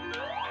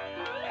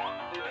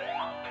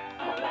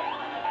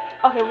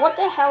 Okay, what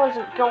the hell is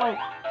it going?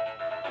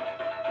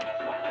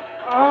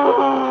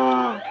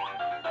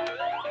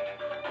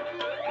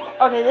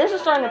 Okay, this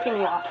is starting to pee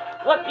me off.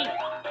 Let me...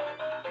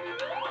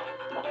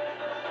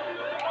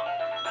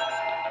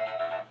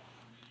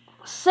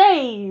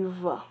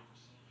 Save!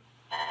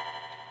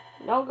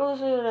 Don't go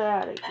through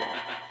that again.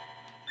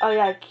 Oh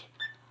yeah,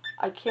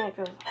 I can't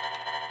go...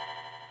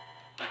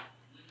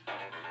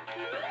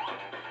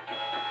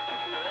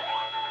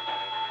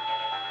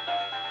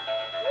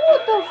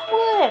 What the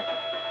flip?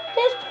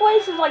 This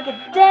place is like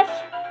a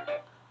death...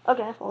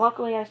 Okay, well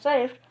luckily I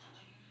saved.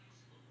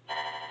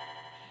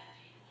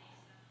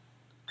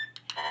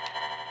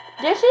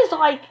 This is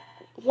like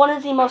one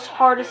of the most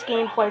hardest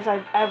gameplays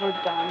I've ever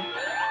done.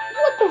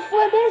 What the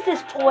flip is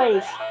this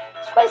place?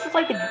 This place is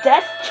like a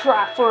death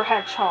trap for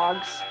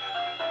hedgehogs.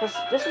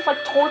 This is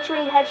like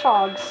torturing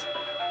hedgehogs.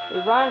 They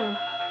run.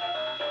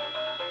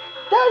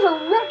 There's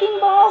a wrecking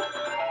ball!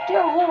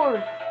 Dear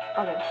Lord.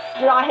 Okay.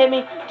 Do not hit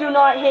me. Do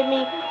not hit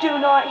me. Do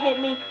not hit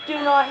me. Do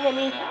not hit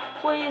me.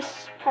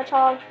 Please,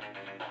 hedgehog.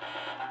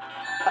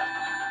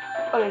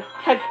 Okay,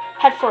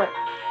 head for it.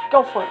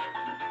 Go for it.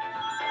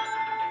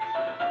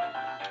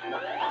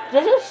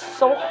 This is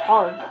so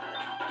hard.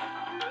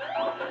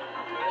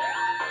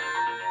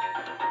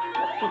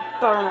 You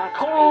better not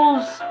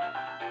close.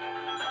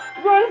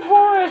 Run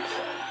for it.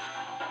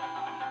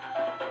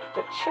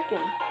 The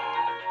chicken.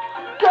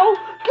 Go,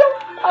 go.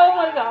 Oh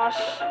my gosh.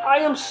 I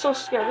am so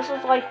scared. This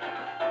is like...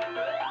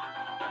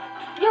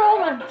 You're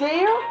over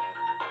there?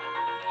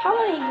 How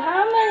many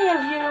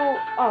of you...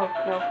 Oh,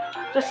 no.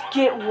 Just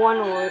get one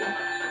word.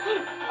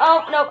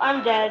 Oh, nope,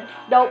 I'm dead.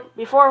 Nope,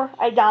 before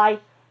I die,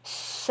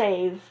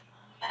 save.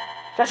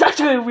 That's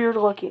actually weird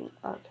looking.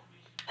 Okay.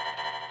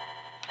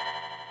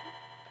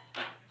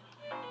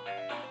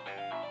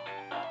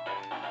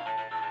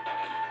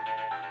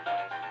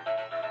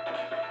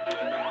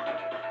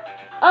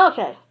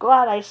 Okay,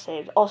 glad I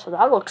saved. Also,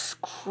 that looks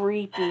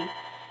creepy.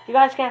 You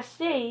guys can't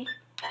see.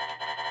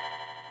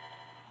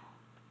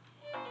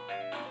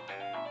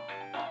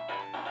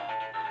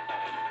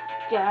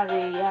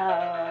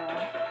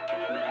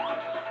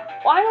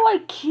 Why do I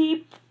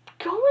keep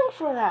going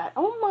for that?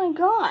 Oh my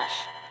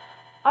gosh.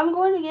 I'm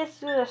going to get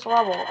through this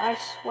level. I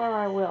swear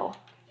I will.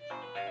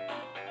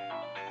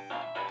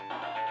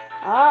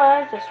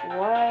 Alright, just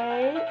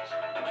wait.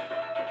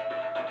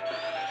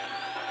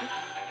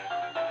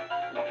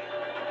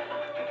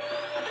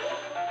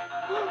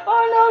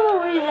 Another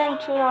reason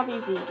to not be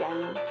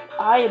vegan.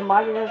 I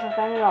might as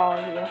offended all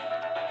of you.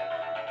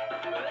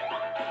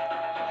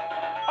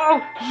 Oh,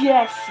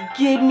 yes!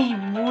 Give me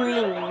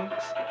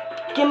rings!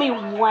 Give me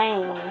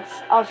wangs!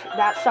 Oh,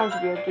 that sounds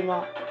weird, do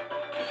not.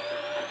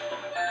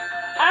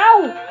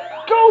 Ow!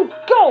 Go!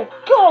 Go!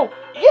 Go!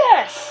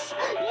 Yes!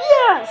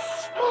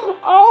 Yes!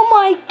 Oh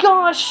my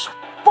gosh!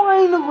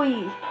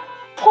 Finally!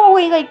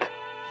 Probably like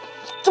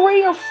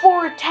 3 or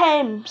 4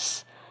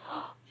 attempts.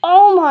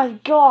 Oh my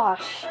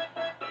gosh!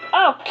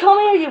 Oh, come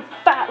here, you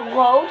fat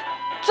load!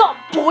 What's up,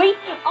 boy?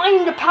 I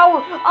am the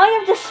power. I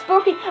am the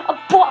smoking a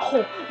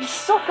butthole. You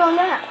suck on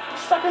that.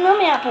 Suck on them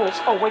apples.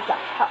 Oh, what the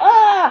hell?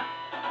 Ah!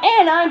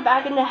 And I'm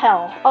back into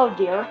hell. Oh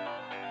dear.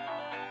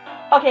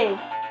 Okay.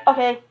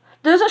 Okay.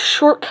 There's a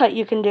shortcut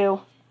you can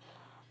do.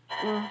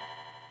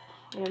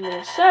 Give me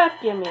a sec.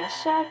 Give me a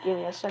sec. Give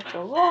me a sec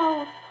to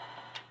load.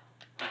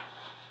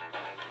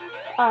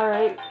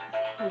 Alright.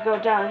 You go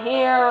down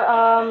here.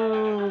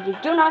 You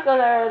do not go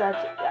there.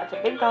 That's That's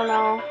a big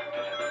no-no.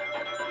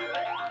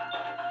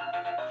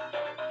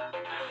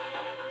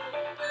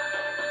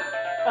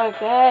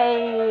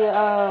 Okay,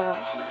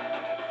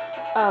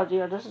 oh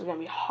dear, this is gonna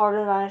be harder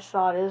than I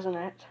thought, isn't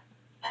it?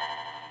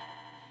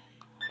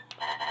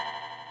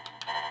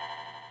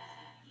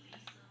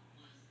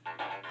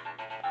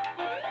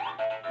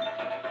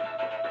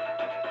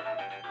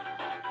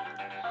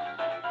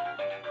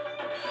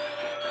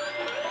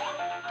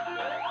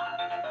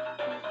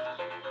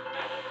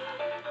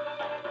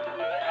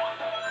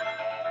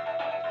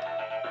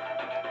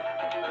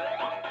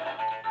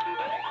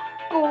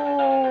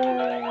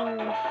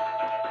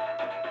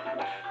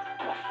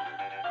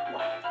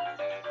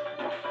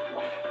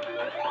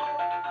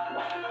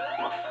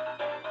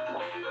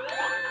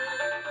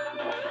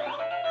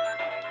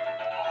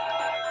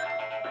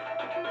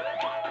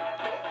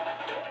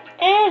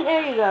 And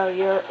there you go,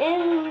 you're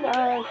in,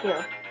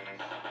 here.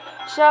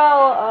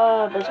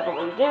 So, basically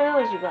what you do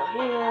is you go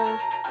here,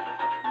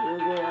 you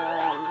get,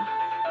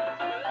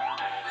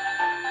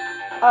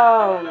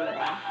 oh, no.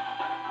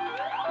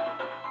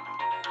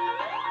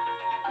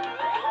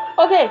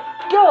 Okay,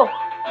 go!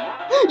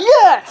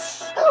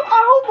 Yes!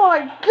 Oh my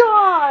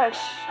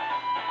gosh!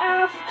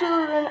 After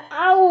an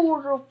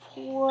hour of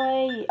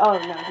play. Oh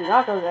no, do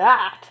not go to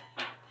that.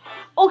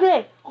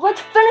 Okay,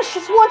 let's finish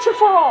this once and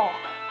for all.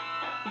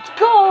 Let's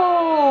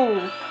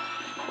go!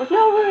 With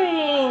no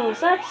rings,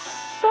 that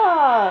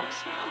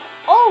sucks.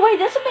 Oh wait,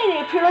 this made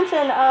an appearance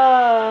in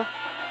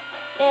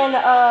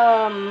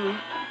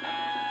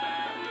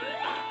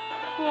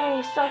yeah,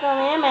 you stuck on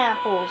M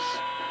apples.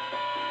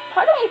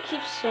 Why do I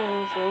keep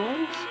saying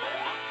things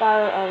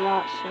that are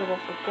not suitable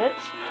for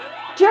kids?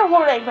 Dear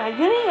Lord Eggman,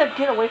 you need to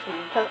get away from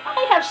me because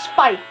I have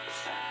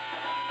spikes.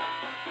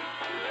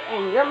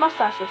 And your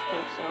mustache is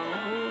pink, so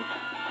who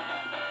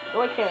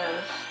really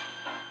cares?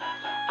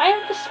 I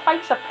have the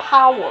spikes of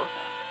power.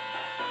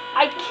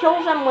 I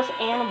kill them with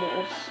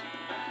animals.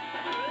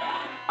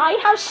 I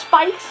have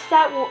spikes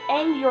that will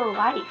end your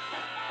life.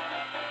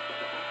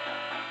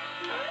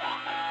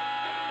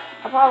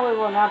 I probably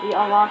will not be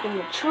unlocking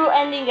the true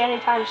ending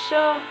anytime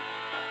soon.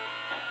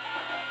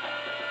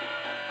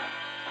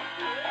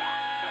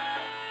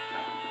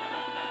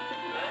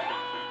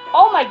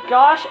 Oh my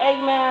gosh,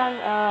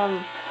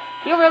 Eggman,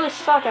 you really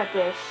suck at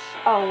this.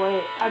 Oh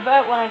wait, I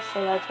bet when I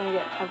say that it's gonna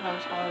get 10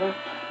 times harder.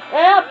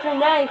 Yep,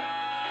 and then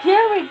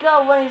here we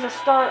go when he's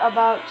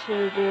about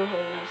to do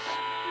his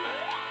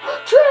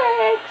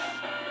tricks.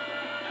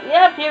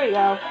 Yep, here we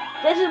go.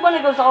 This is when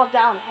it goes all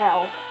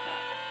downhill.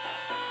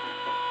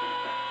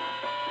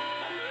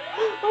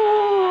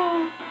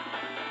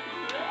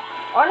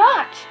 Or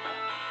not.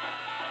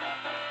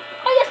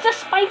 I guess the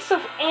spikes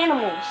of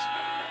animals.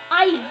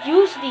 I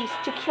use these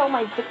to kill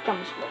my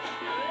victims with.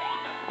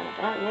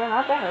 You're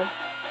not there.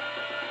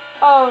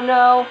 Oh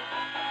no.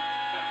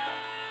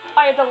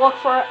 I had to look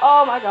for it.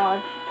 Oh my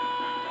god.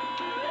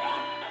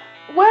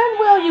 When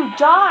will you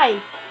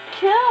die?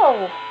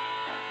 Kill.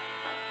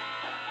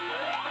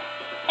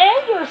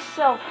 End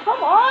yourself.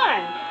 Come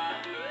on.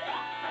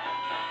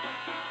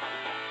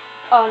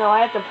 Oh no,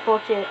 I have to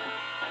book it.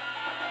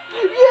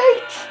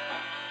 Yeet!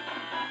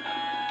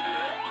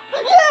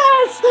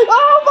 Yes!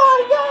 Oh my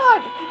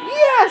god!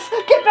 Yes!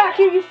 Get back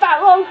here, you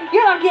fat load!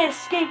 You're not gonna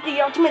escape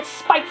the ultimate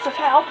spikes of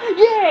hell!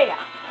 Yeah!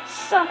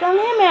 Suck on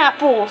them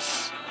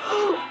apples!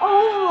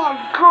 Oh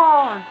my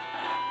god!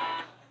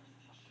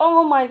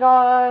 Oh my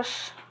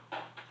gosh!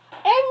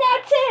 And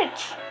that's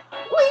it!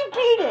 We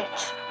beat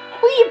it!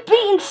 We've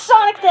beaten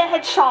Sonic the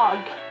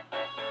Hedgehog!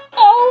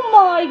 Oh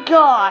my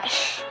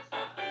gosh!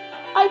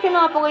 I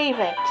cannot believe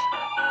it!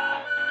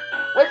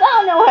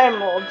 Without no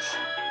emeralds!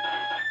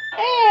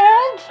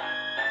 And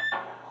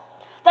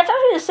that's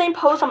actually the same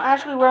pose I'm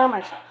actually wearing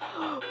my.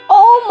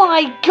 Oh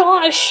my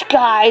gosh,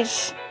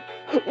 guys!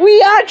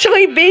 We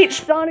actually beat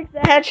Sonic the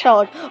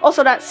Hedgehog.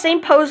 Also, that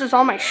same pose is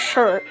on my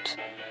shirt.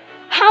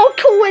 How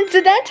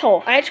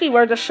coincidental! I actually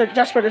wear this shirt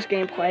just for this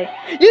gameplay.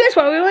 You guys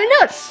probably really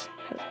nuts.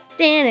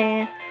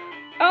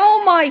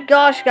 Oh my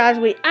gosh, guys!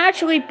 We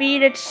actually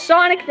beat it,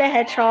 Sonic the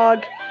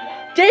Hedgehog.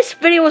 This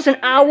video was an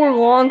hour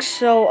long,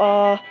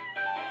 so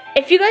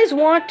if you guys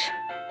want.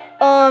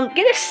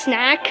 Get a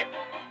snack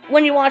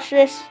when you watch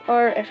this,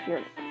 or if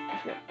you're,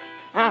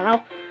 I don't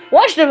know,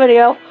 watch the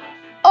video.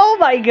 Oh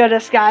my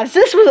goodness, guys,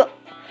 this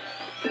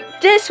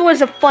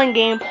was a fun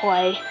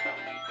gameplay.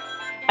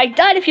 I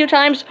died a few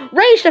times,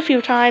 raged a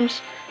few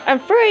times, and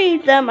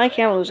freed them. I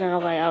can't lose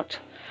another way out.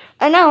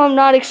 And now I'm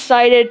not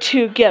excited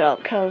to get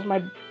up because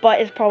my butt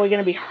is probably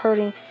gonna be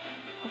hurting.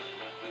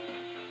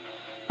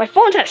 My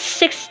phone's at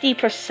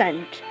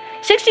 60%,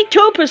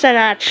 62%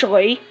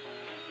 actually.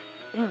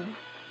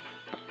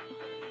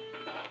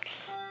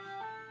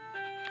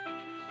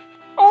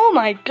 Oh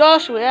my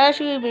gosh, we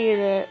actually beat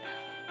it.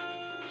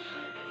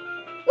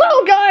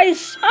 Well,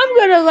 guys, I'm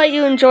gonna let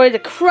you enjoy the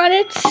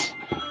credits.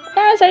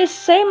 As I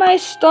say my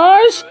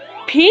stars,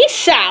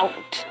 peace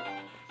out.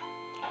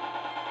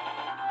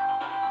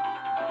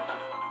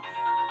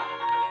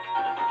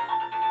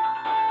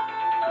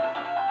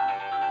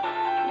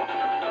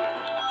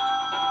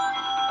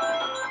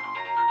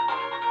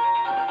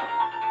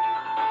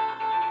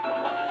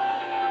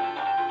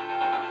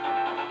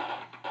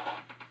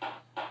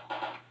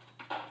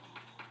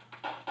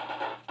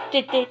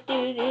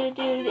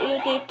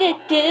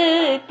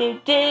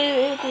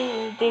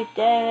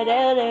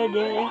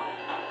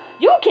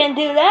 You can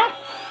do that.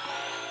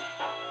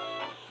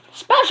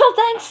 Special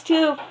thanks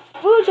to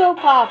Fujo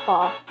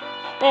Papa.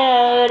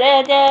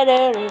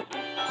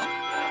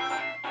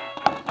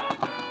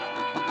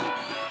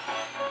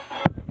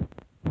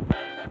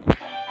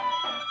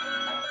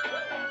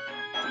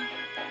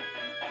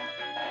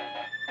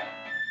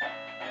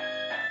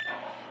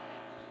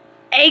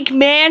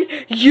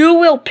 Eggman, you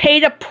will pay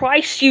the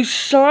price, you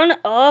son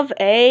of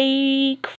a...